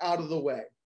ourselves out of the way.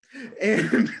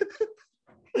 And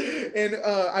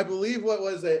I believe, what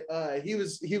was it? He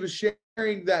was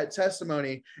sharing that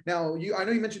testimony. Now, I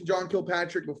know you mentioned John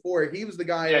Kilpatrick before. He was the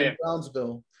guy in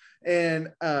Brownsville, and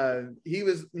he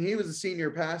was a senior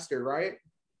pastor, right?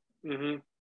 Mm-hmm.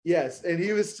 Yes, and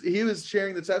he was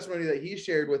sharing the testimony that he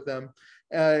shared with them,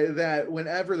 that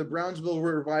whenever the Brownsville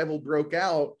revival broke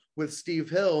out with Steve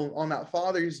Hill on that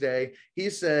Father's Day, he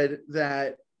said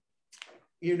that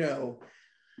he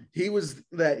was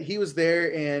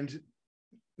there, and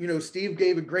Steve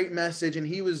gave a great message, and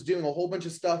he was doing a whole bunch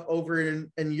of stuff over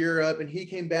in Europe, and he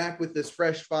came back with this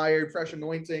fresh fire, fresh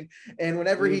anointing, and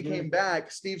whenever he came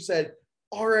back, Steve said,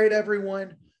 all right,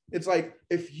 everyone, it's like,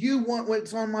 if you want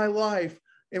what's on my life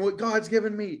and what God's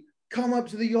given me, come up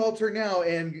to the altar now.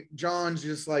 And John's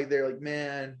just like, they're like,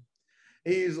 man,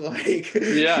 he's like,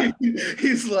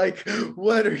 he's like,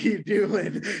 what are you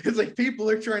doing? It's like, people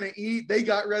are trying to eat. They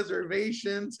got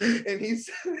reservations. And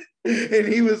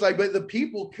he was like, but the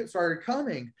people started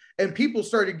coming, and people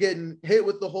started getting hit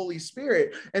with the Holy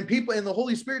Spirit, and the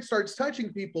Holy Spirit starts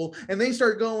touching people, and they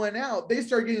start going out. They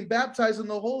start getting baptized in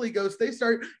the Holy Ghost. They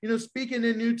start, speaking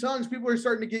in new tongues. People are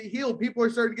starting to get healed. People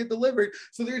are starting to get delivered.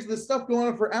 So there's this stuff going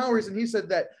on for hours. And he said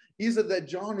that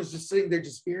John was just sitting there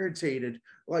just irritated,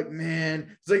 like,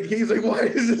 man, he's like, why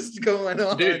is this going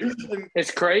on? Dude,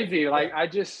 it's crazy. Like, I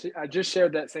just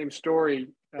shared that same story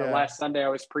last Sunday. I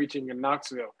was preaching in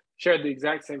Knoxville. Shared the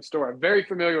exact same story. I'm very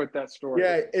familiar with that story.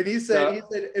 Yeah, and he said,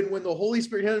 and when the Holy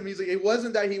Spirit hit him, he's like, it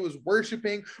wasn't that he was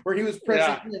worshiping or he was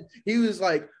pressing in. He was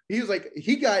like,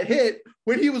 he got hit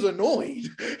when he was annoyed.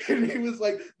 And he was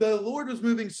like, the Lord was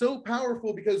moving so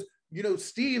powerful because,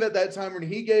 Steve at that time, when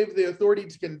he gave the authority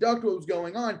to conduct what was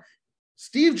going on,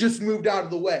 Steve just moved out of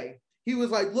the way. He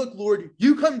was like, look, Lord,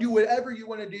 you come do whatever you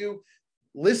want to do.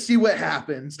 Let's see what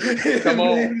happens. Come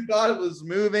on. God was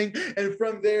moving. And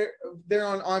from there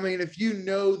on, I mean, if you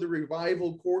know the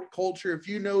revival culture, if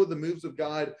you know the moves of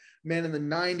God, man, in the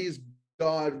 90s,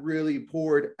 God really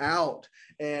poured out.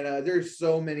 And there's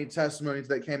so many testimonies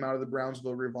that came out of the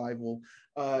Brownsville revival.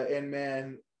 And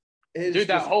man, dude,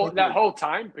 that whole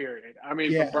time period. I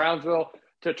mean, from Brownsville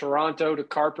to Toronto to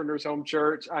Carpenter's home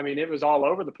church. I mean, it was all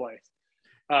over the place.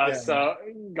 So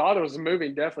God was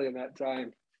moving definitely in that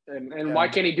time. And why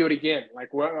can't he do it again?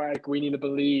 Like, we need to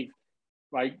believe,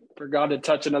 like, for God to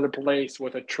touch another place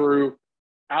with a true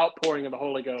outpouring of the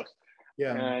Holy Ghost.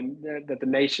 Yeah. And that the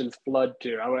nations flood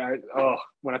to.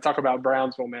 When I talk about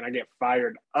Brownsville, man, I get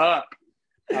fired up.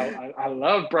 I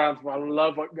love Brownsville. I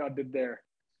love what God did there.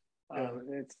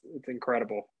 It's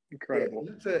incredible. Incredible.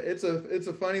 Yeah, it's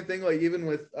a funny thing, like, even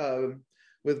with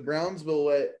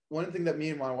Brownsville, one thing that me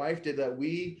and my wife did, that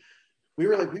we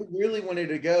were like, we really wanted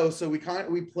to go. So we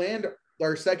planned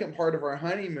our second part of our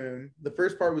honeymoon. The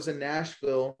first part was in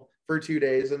Nashville. for 2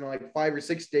 days, and like 5 or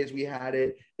 6 days we had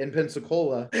it in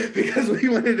Pensacola because we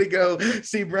wanted to go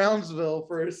see Brownsville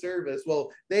for a service.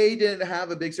 Well, they didn't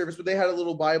have a big service, but they had a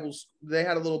little Bible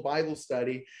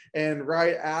study. And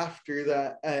right after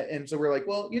that, and so we're like,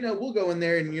 well, we'll go in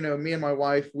there. And me and my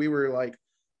wife, we were like,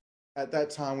 at that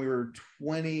time we were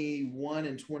 21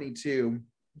 and 22.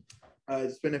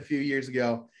 It's been a few years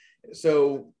ago.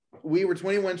 So we were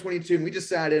 21, 22, and we just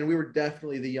sat in. We were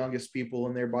definitely the youngest people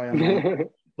in there by a mile.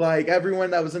 Like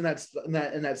everyone that was in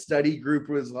that study group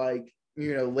was like,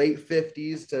 late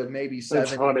 50s to maybe 70.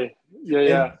 That's funny.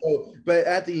 Yeah. So, but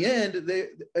at the end,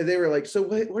 they were like, so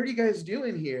what are you guys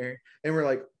doing here? And we're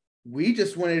like, we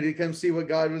just wanted to come see what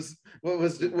he was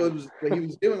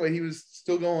doing, what he was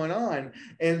still going on.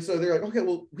 And so they're like, okay,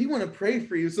 well, we want to pray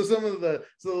for you. So one of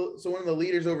the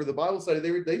leaders over the Bible study,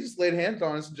 they just laid hands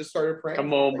on us and just started praying.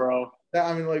 Come on, bro.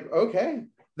 I mean, like, okay,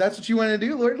 that's what you want to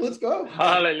do, Lord, let's go.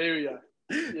 Hallelujah.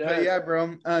 But yeah,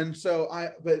 bro. And so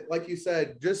but like you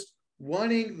said, just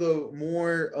wanting the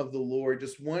more of the Lord,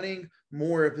 just wanting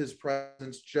more of his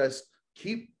presence, just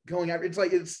keep going after. It's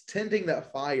like it's tending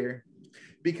that fire.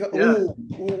 Because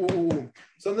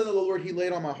something that the Lord, he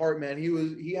laid on my heart, man.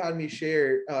 He had me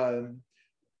share.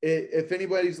 If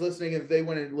anybody's listening, if they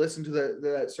want to listen to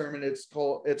that sermon, it's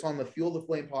on the Fuel the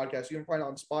Flame podcast. You can find it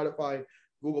on Spotify,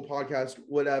 Google Podcast,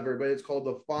 whatever. But it's called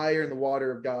The Fire and the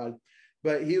Water of God.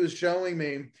 But he was showing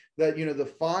me that, the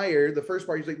fire, the first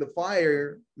part, he's like, the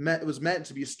fire was meant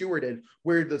to be stewarded,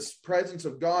 where the presence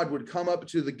of God would come up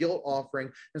to the guilt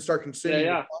offering and start consuming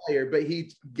the fire. But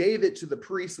he gave it to the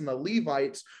priests and the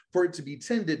Levites for it to be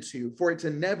tended to, for it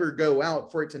to never go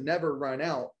out, for it to never run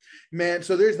out. Man,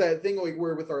 so there's that thing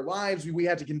where with our lives, we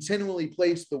had to continually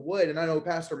place the wood. And I know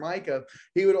Pastor Micah,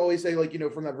 he would always say, like,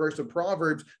 from that verse of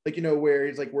Proverbs, like, where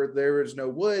he's like, where there is no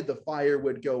wood, the fire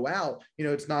would go out.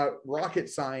 It's not rocket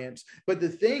science. But the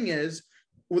thing is,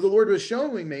 what the Lord was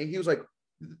showing me, he was like,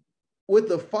 with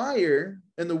the fire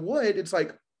and the wood, it's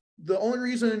like the only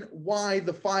reason why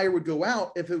the fire would go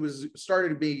out if it was started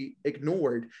to be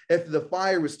ignored, if the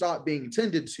fire was stopped being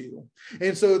tended to.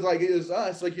 And so it's like, it is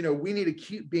us, like, we need to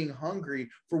keep being hungry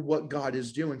for what God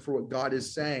is doing, for what God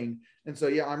is saying. And so,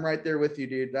 yeah, I'm right there with you,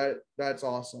 dude. That's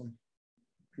awesome.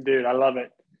 Dude, I love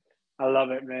it. I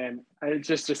love it, man. It's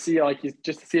just to see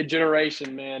a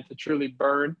generation, man, to truly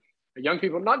burn young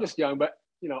people, not just young, but,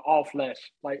 all flesh,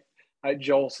 like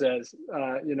Joel says,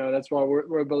 that's why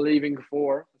we're believing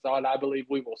for. That's all I believe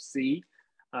we will see.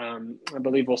 I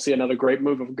believe we'll see another great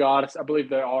move of God. I believe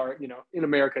there are, in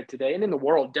America today and in the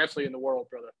world, definitely in the world,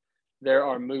 brother, there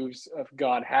are moves of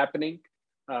God happening.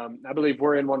 I believe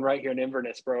we're in one right here in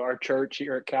Inverness, bro. Our church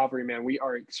here at Calvary, man, we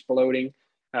are exploding.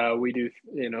 We do,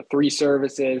 3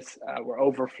 services. We're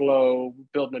overflow,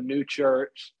 building a new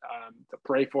church to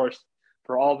pray for us,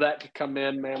 for all that to come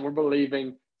in, man. We're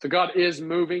believing. So God is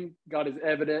moving. God is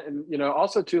evident. And,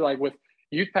 also too, like with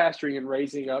youth pastoring and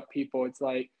raising up people, it's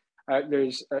like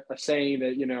there's a saying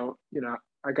that,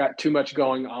 I got too much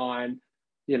going on,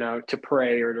 to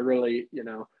pray or to really,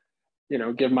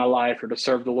 give my life or to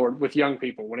serve the Lord with young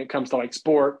people when it comes to like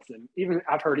sports. And even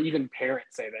I've heard even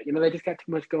parents say that, they just got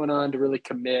too much going on to really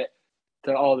commit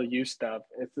to all the youth stuff.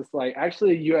 It's just like,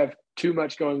 actually, you have too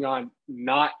much going on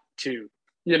not to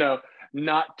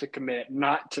commit,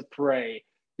 not to pray.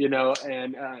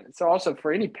 And so also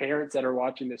for any parents that are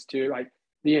watching this too, like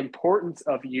the importance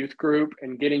of youth group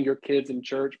and getting your kids in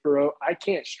church, bro, I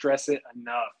can't stress it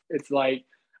enough. It's like,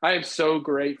 I am so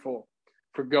grateful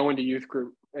for going to youth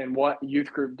group and what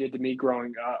youth group did to me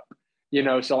growing up.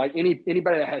 So like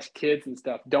anybody that has kids and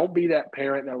stuff, don't be that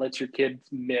parent that lets your kids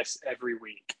miss every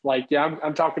week. Like, yeah,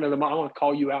 I'm talking to them. I want to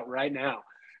call you out right now.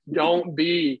 Don't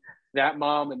be that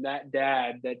mom and that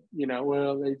dad that,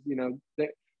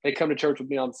 they come to church with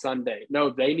me on Sunday. No,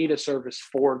 they need a service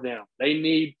for them. They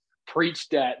need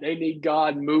preached at. They need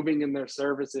God moving in their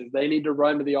services. They need to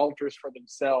run to the altars for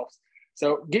themselves.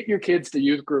 So get your kids to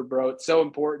youth group, bro. It's so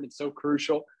important. It's so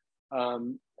crucial.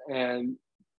 And,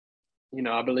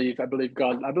 I believe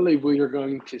God, I believe we are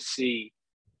going to see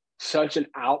such an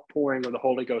outpouring of the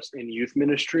Holy Ghost in youth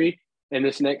ministry in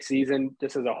this next season,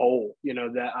 just as a whole,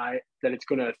 that it's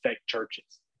going to affect churches.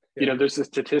 Yeah. There's a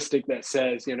statistic that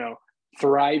says,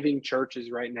 thriving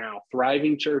churches right now,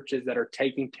 thriving churches that are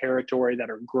taking territory, that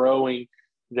are growing,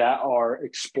 that are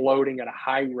exploding at a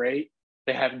high rate,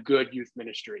 they have good youth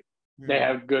ministry. Mm-hmm. They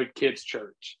have good kids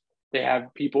church. They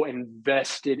have people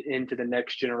invested into the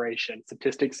next generation.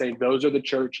 Statistics say those are the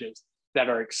churches that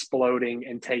are exploding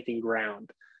and taking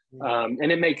ground. Mm-hmm. And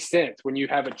it makes sense when you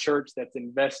have a church that's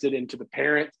invested into the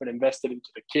parents, but invested into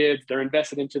the kids, they're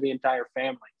invested into the entire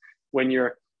family. When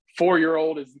your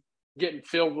 4-year-old is getting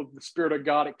filled with the Spirit of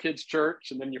God at kids'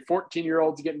 church, and then your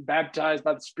 14-year-olds getting baptized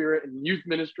by the Spirit in youth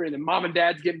ministry, and then mom and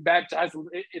dad's getting baptized.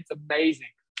 It's amazing.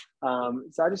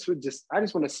 So I just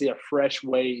want to see a fresh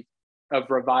wave of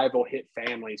revival hit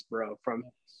families, bro, from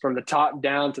the top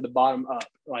down to the bottom up.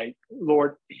 Like,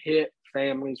 Lord, hit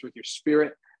families with your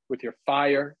Spirit, with your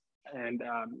fire, and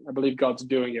I believe God's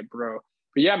doing it, bro.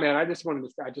 But yeah, man, I just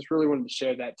really wanted to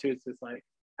share that too. It's just like,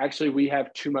 actually, we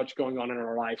have too much going on in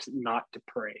our lives not to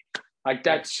pray. Like,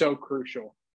 that's so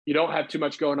crucial. You don't have too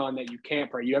much going on that you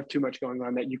can't pray. You have too much going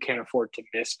on that you can't afford to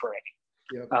miss praying.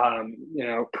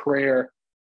 Yep. Prayer.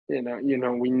 We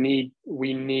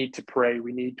need to pray.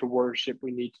 We need to worship.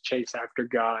 We need to chase after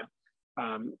God.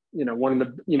 One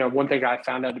thing I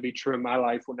found out to be true in my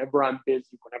life, whenever I'm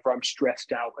busy, whenever I'm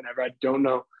stressed out, whenever I don't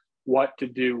know what to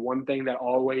do, one thing that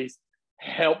always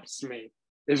helps me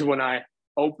is when I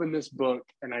open this book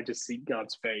and I just seek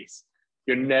God's face.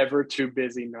 You're never too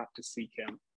busy not to seek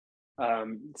him.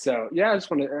 So yeah, I just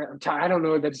want to, I don't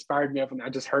know, that inspired me up, and I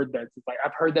just heard that. It's like,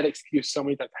 I've heard that excuse so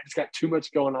many times. I just got too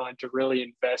much going on to really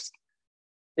invest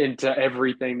into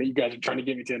everything that you guys are trying to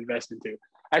get me to invest into.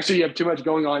 Actually, you have too much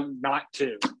going on not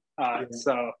to.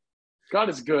 So God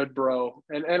is good, bro.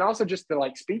 And also just to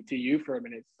like speak to you for a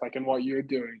minute, like in what you're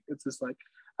doing. It's just like,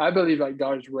 I believe like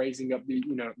God is raising up the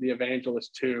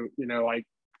evangelist too, like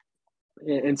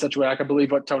in such a way. Like, I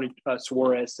believe what Tony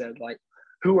Suarez said, like,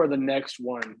 who are the next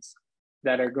ones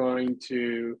that are going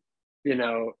to,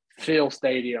 fill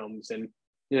stadiums and,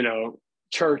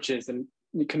 churches and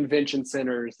convention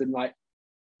centers and like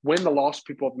win the lost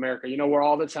people of America. We're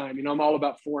all the time, I'm all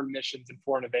about foreign missions and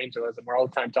foreign evangelism. We're all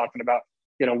the time talking about,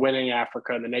 winning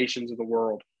Africa and the nations of the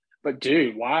world. But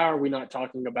dude, why are we not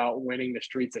talking about winning the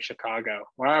streets of Chicago?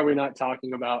 Why are we not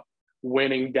talking about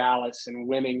winning Dallas and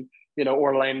winning,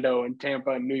 Orlando and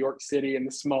Tampa and New York City and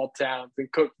the small towns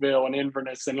and Cookeville and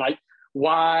Inverness? And like,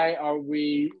 why are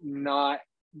we not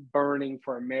burning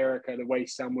for America the way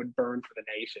some would burn for the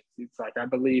nations? It's like, I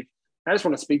just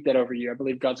want to speak that over you. I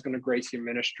believe God's going to grace your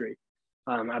ministry.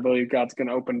 I believe God's going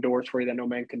to open doors for you that no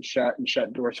man can shut, and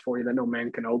shut doors for you that no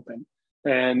man can open.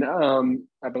 And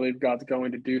I believe God's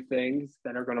going to do things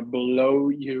that are going to blow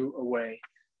you away.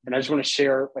 And I just want to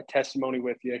share a testimony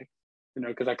with you,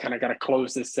 because I kind of got to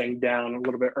close this thing down a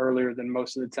little bit earlier than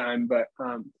most of the time. But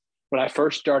when I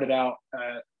first started out,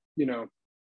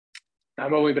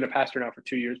 I've only been a pastor now for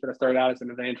 2 years, but I started out as an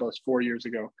evangelist 4 years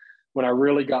ago. When I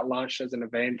really got launched as an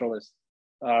evangelist,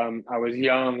 I was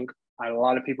young. I had a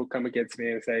lot of people come against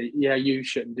me and say, yeah, you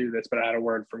shouldn't do this, but I had a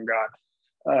word from God.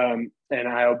 And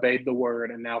I obeyed the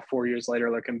word. And now 4 years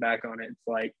later, looking back on it, it's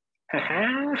like,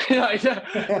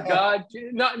 God,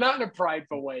 not in a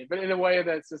prideful way, but in a way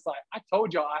that's just like, I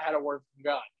told y'all I had a word from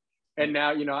God. And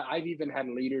now, I've even had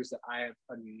leaders that I have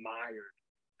admired,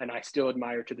 and I still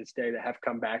admire to this day, that have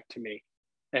come back to me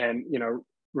and,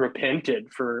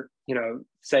 repented for,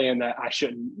 saying that I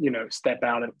shouldn't, step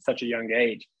out at such a young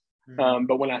age.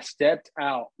 But when I stepped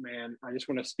out, man, I just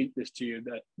want to speak this to you,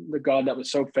 that the God that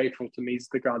was so faithful to me is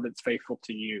the God that's faithful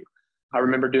to you. I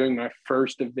remember doing my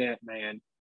first event, man.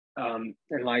 And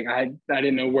like, I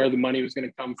didn't know where the money was going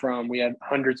to come from. We had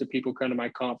hundreds of people come to my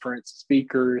conference,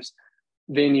 speakers,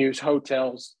 venues,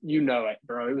 hotels, it,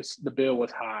 bro. The bill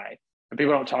was high. And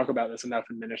people don't talk about this enough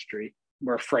in ministry.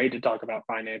 We're afraid to talk about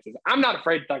finances. I'm not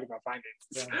afraid to talk about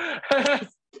finances.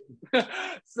 Yeah.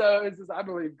 So it's just, I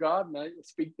believe God might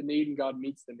speak the need and God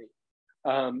meets the need.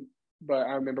 But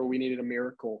I remember we needed a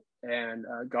miracle, and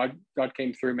God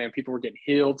came through, man. People were getting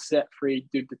healed, set free.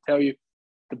 Dude, to tell you,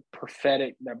 the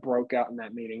prophetic that broke out in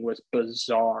that meeting was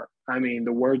bizarre. I mean,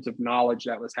 the words of knowledge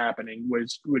that was happening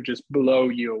would just blow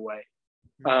you away.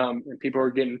 And people are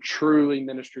getting truly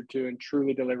ministered to and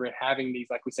truly delivered, having these,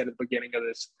 like we said at the beginning of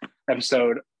this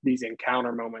episode, these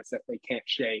encounter moments that they can't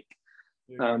shake.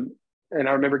 Yeah. And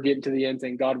I remember getting to the end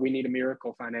saying, God, we need a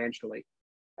miracle financially.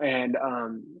 And,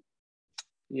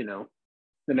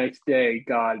 the next day,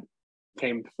 God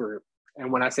came through.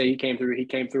 And when I say he came through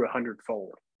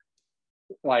 100-fold.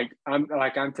 I'm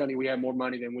telling you, we had more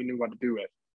money than we knew what to do with.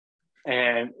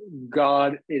 And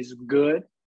God is good.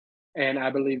 And I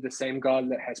believe the same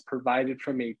God that has provided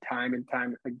for me time and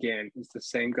time again is the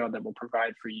same God that will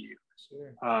provide for you.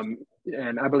 Sure.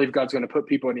 And I believe God's going to put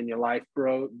people in your life,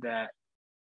 bro, that,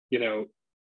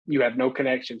 you have no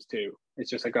connections to. It's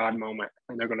just a God moment.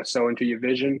 And they're going to sow into your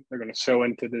vision. They're going to sow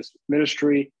into this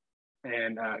ministry.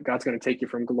 And God's going to take you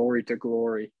from glory to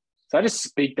glory. So I just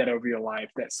speak that over your life,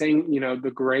 that same,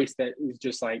 the grace that is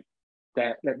just like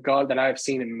that God that I've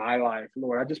seen in my life,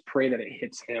 Lord, I just pray that it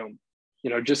hits him.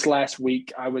 Just last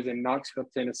week, I was in Knoxville,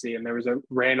 Tennessee, and there was a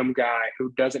random guy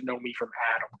who doesn't know me from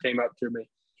Adam came up to me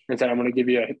and said, I'm going to give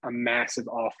you a massive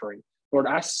offering. Lord,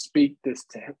 I speak this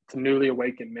to newly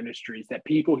awakened ministries, that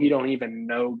people he don't even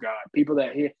know, God, people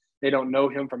that they don't know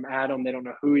him from Adam, they don't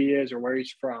know who he is or where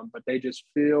he's from, but they just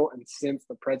feel and sense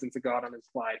the presence of God on his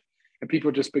life. And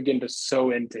people just begin to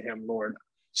sow into him, Lord,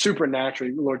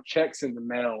 supernaturally. Lord, checks in the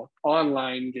mail,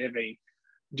 online giving,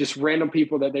 just random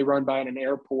people that they run by in an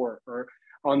airport or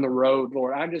on the road.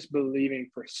 Lord, I'm just believing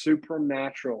for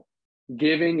supernatural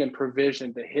giving and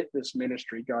provision to hit this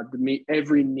ministry, God, to meet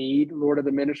every need, Lord, of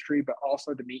the ministry, but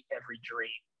also to meet every dream.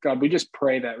 God, we just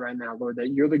pray that right now, Lord,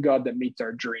 that you're the God that meets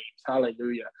our dreams.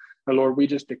 Hallelujah. And Lord, we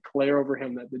just declare over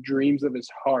him that the dreams of his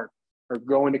heart are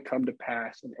going to come to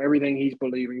pass, and everything he's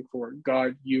believing for,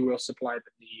 God, you will supply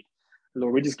the need. And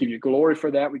Lord, we just give you glory for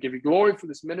that. We give you glory for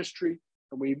this ministry.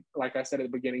 And we, like I said at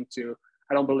the beginning too,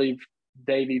 I don't believe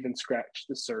they've even scratched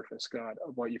the surface, God,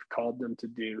 of what you've called them to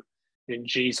do. In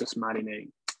Jesus' mighty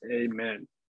name, amen.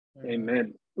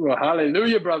 Amen. Well,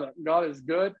 hallelujah, brother. God is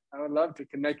good. I would love to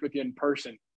connect with you in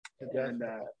person and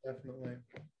Definitely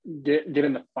get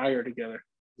in the fire together.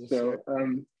 Yes, so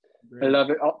I love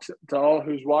it. To all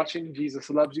who's watching, Jesus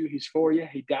loves you. He's for you.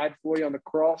 He died for you on the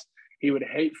cross. He would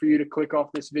hate for you to click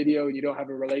off this video and you don't have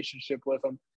a relationship with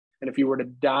him. And if you were to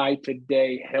die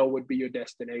today, hell would be your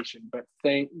destination. But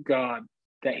thank God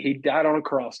that he died on a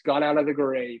cross, got out of the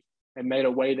grave, and made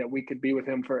a way that we could be with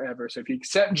him forever. So if you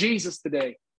accept Jesus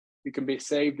today, you can be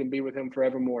saved and be with him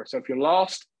forevermore. So if you're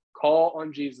lost, call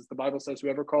on Jesus. The Bible says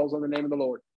whoever calls on the name of the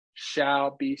Lord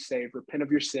shall be saved. Repent of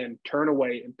your sin, turn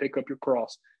away, and pick up your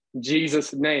cross. In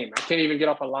Jesus' name. I can't even get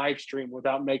off a live stream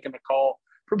without making a call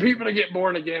for people to get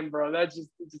born again, bro. That's just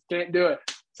can't do it.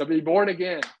 So be born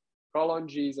again. Call on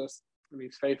Jesus, and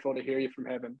he's faithful to hear you from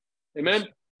heaven. Amen.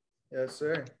 Yes,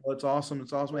 sir. Well, it's awesome.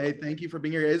 It's awesome. Hey, thank you for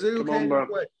being here. Is it okay? Come on, bro.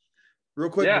 Real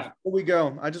quick Yeah. before we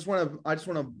go, I just want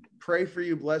to pray for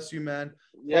you, bless you, man.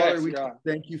 Yes, Father, we God.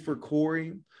 thank you for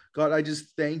Corey. God, I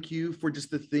just thank you for just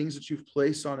the things that you've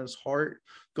placed on his heart.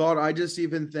 God, I just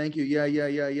even thank you.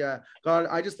 Yeah. God,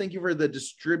 I just thank you for the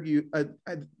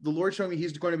the Lord showed me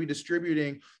he's going to be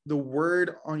distributing the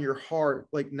word on your heart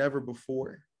like never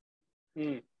before.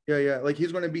 Yeah. Like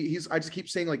he's going to be, I just keep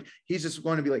saying like, he's just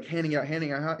going to be like handing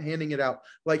it out.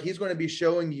 Like he's going to be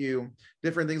showing you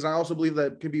different things. I also believe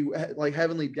that could be like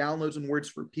heavenly downloads and words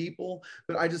for people,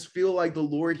 but I just feel like the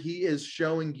Lord, he is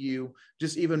showing you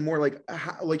just even more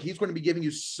like he's going to be giving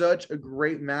you such a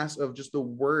great mass of just the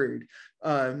word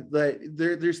that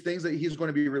there's things that he's going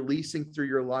to be releasing through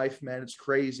your life, man. It's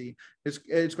crazy.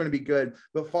 It's going to be good.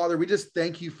 But Father, we just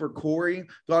thank you for Corey.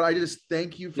 God, I just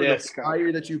thank you for the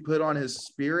fire that you put on his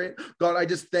spirit. God, I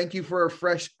just thank you for a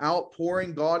fresh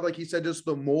outpouring. God, like he said, just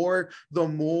the more,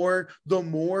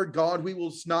 God, we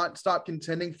will not stop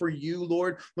contending for you,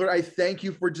 Lord. Lord, I thank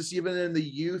you for just even in the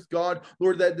youth, God,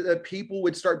 Lord, that people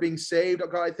would start being saved.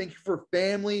 God, I thank you for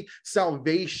family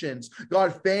salvations.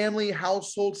 God, family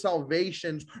household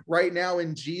salvations right now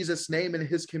in Jesus' name in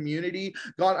his community.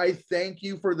 God, I thank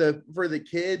you for the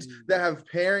kids that have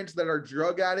parents that are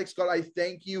drug addicts. God, I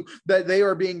thank you that they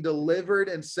are being delivered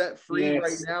and set free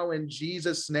right now in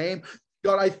Jesus' name.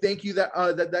 God, I thank you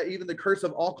that even the curse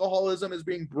of alcoholism is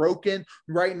being broken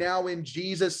right now in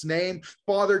Jesus' name.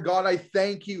 Father, God, I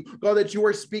thank you, God, that you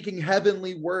are speaking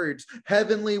heavenly words. God,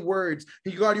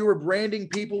 you are branding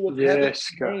people with heavenly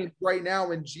names right now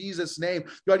in Jesus' name.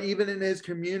 God, even in his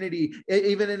community,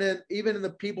 even in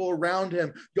the people around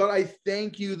him. God, I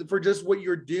thank you for just what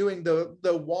you're doing,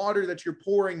 the water that you're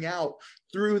pouring out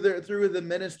through the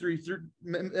ministry,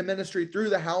 through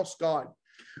the house, God.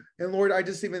 And Lord, I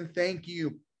just even thank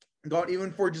you, God,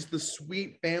 even for just the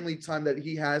sweet family time that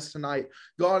he has tonight.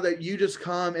 God, that you just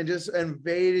come and just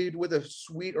invaded with a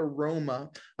sweet aroma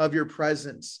of your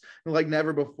presence like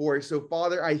never before. So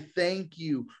Father, I thank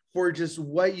you for just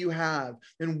what you have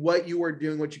and what you are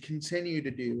doing, what you continue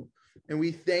to do. And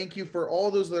we thank you for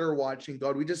all those that are watching,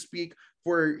 God. We just speak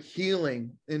for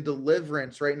healing and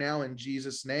deliverance right now in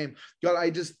Jesus' name. God, I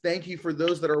just thank you for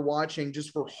those that are watching,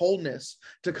 just for wholeness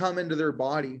to come into their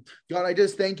body. God, I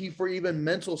just thank you for even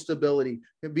mental stability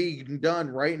being done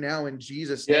right now in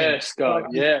Jesus' name. Yes, God.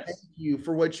 Yes. Thank you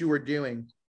for what you are doing.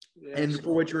 And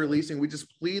for what you're releasing, we just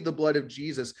plead the blood of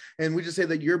Jesus, and we just say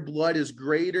that your blood is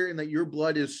greater and that your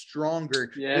blood is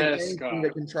stronger than anything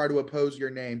that can try to oppose your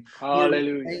name.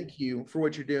 Hallelujah. Lord, thank you for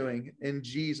what you're doing in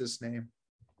Jesus' name.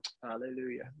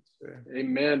 Hallelujah.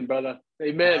 Amen, brother.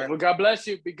 Amen. Right. Well, God bless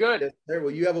you. Be good. Yes, sir.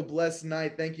 Well, you have a blessed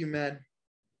night. Thank you, man.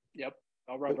 Yep.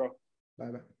 All right, bro.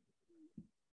 Bye-bye.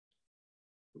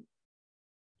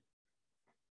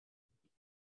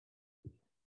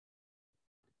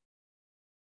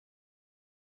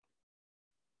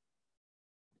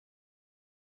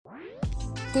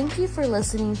 Thank you for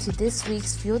listening to this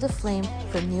week's Fuel the Flame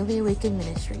from Newly Awakened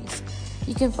Ministries.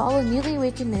 You can follow Newly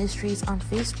Awakened Ministries on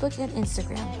Facebook and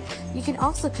Instagram. You can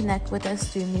also connect with us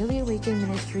through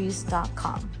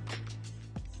newlyawakenedministries.com.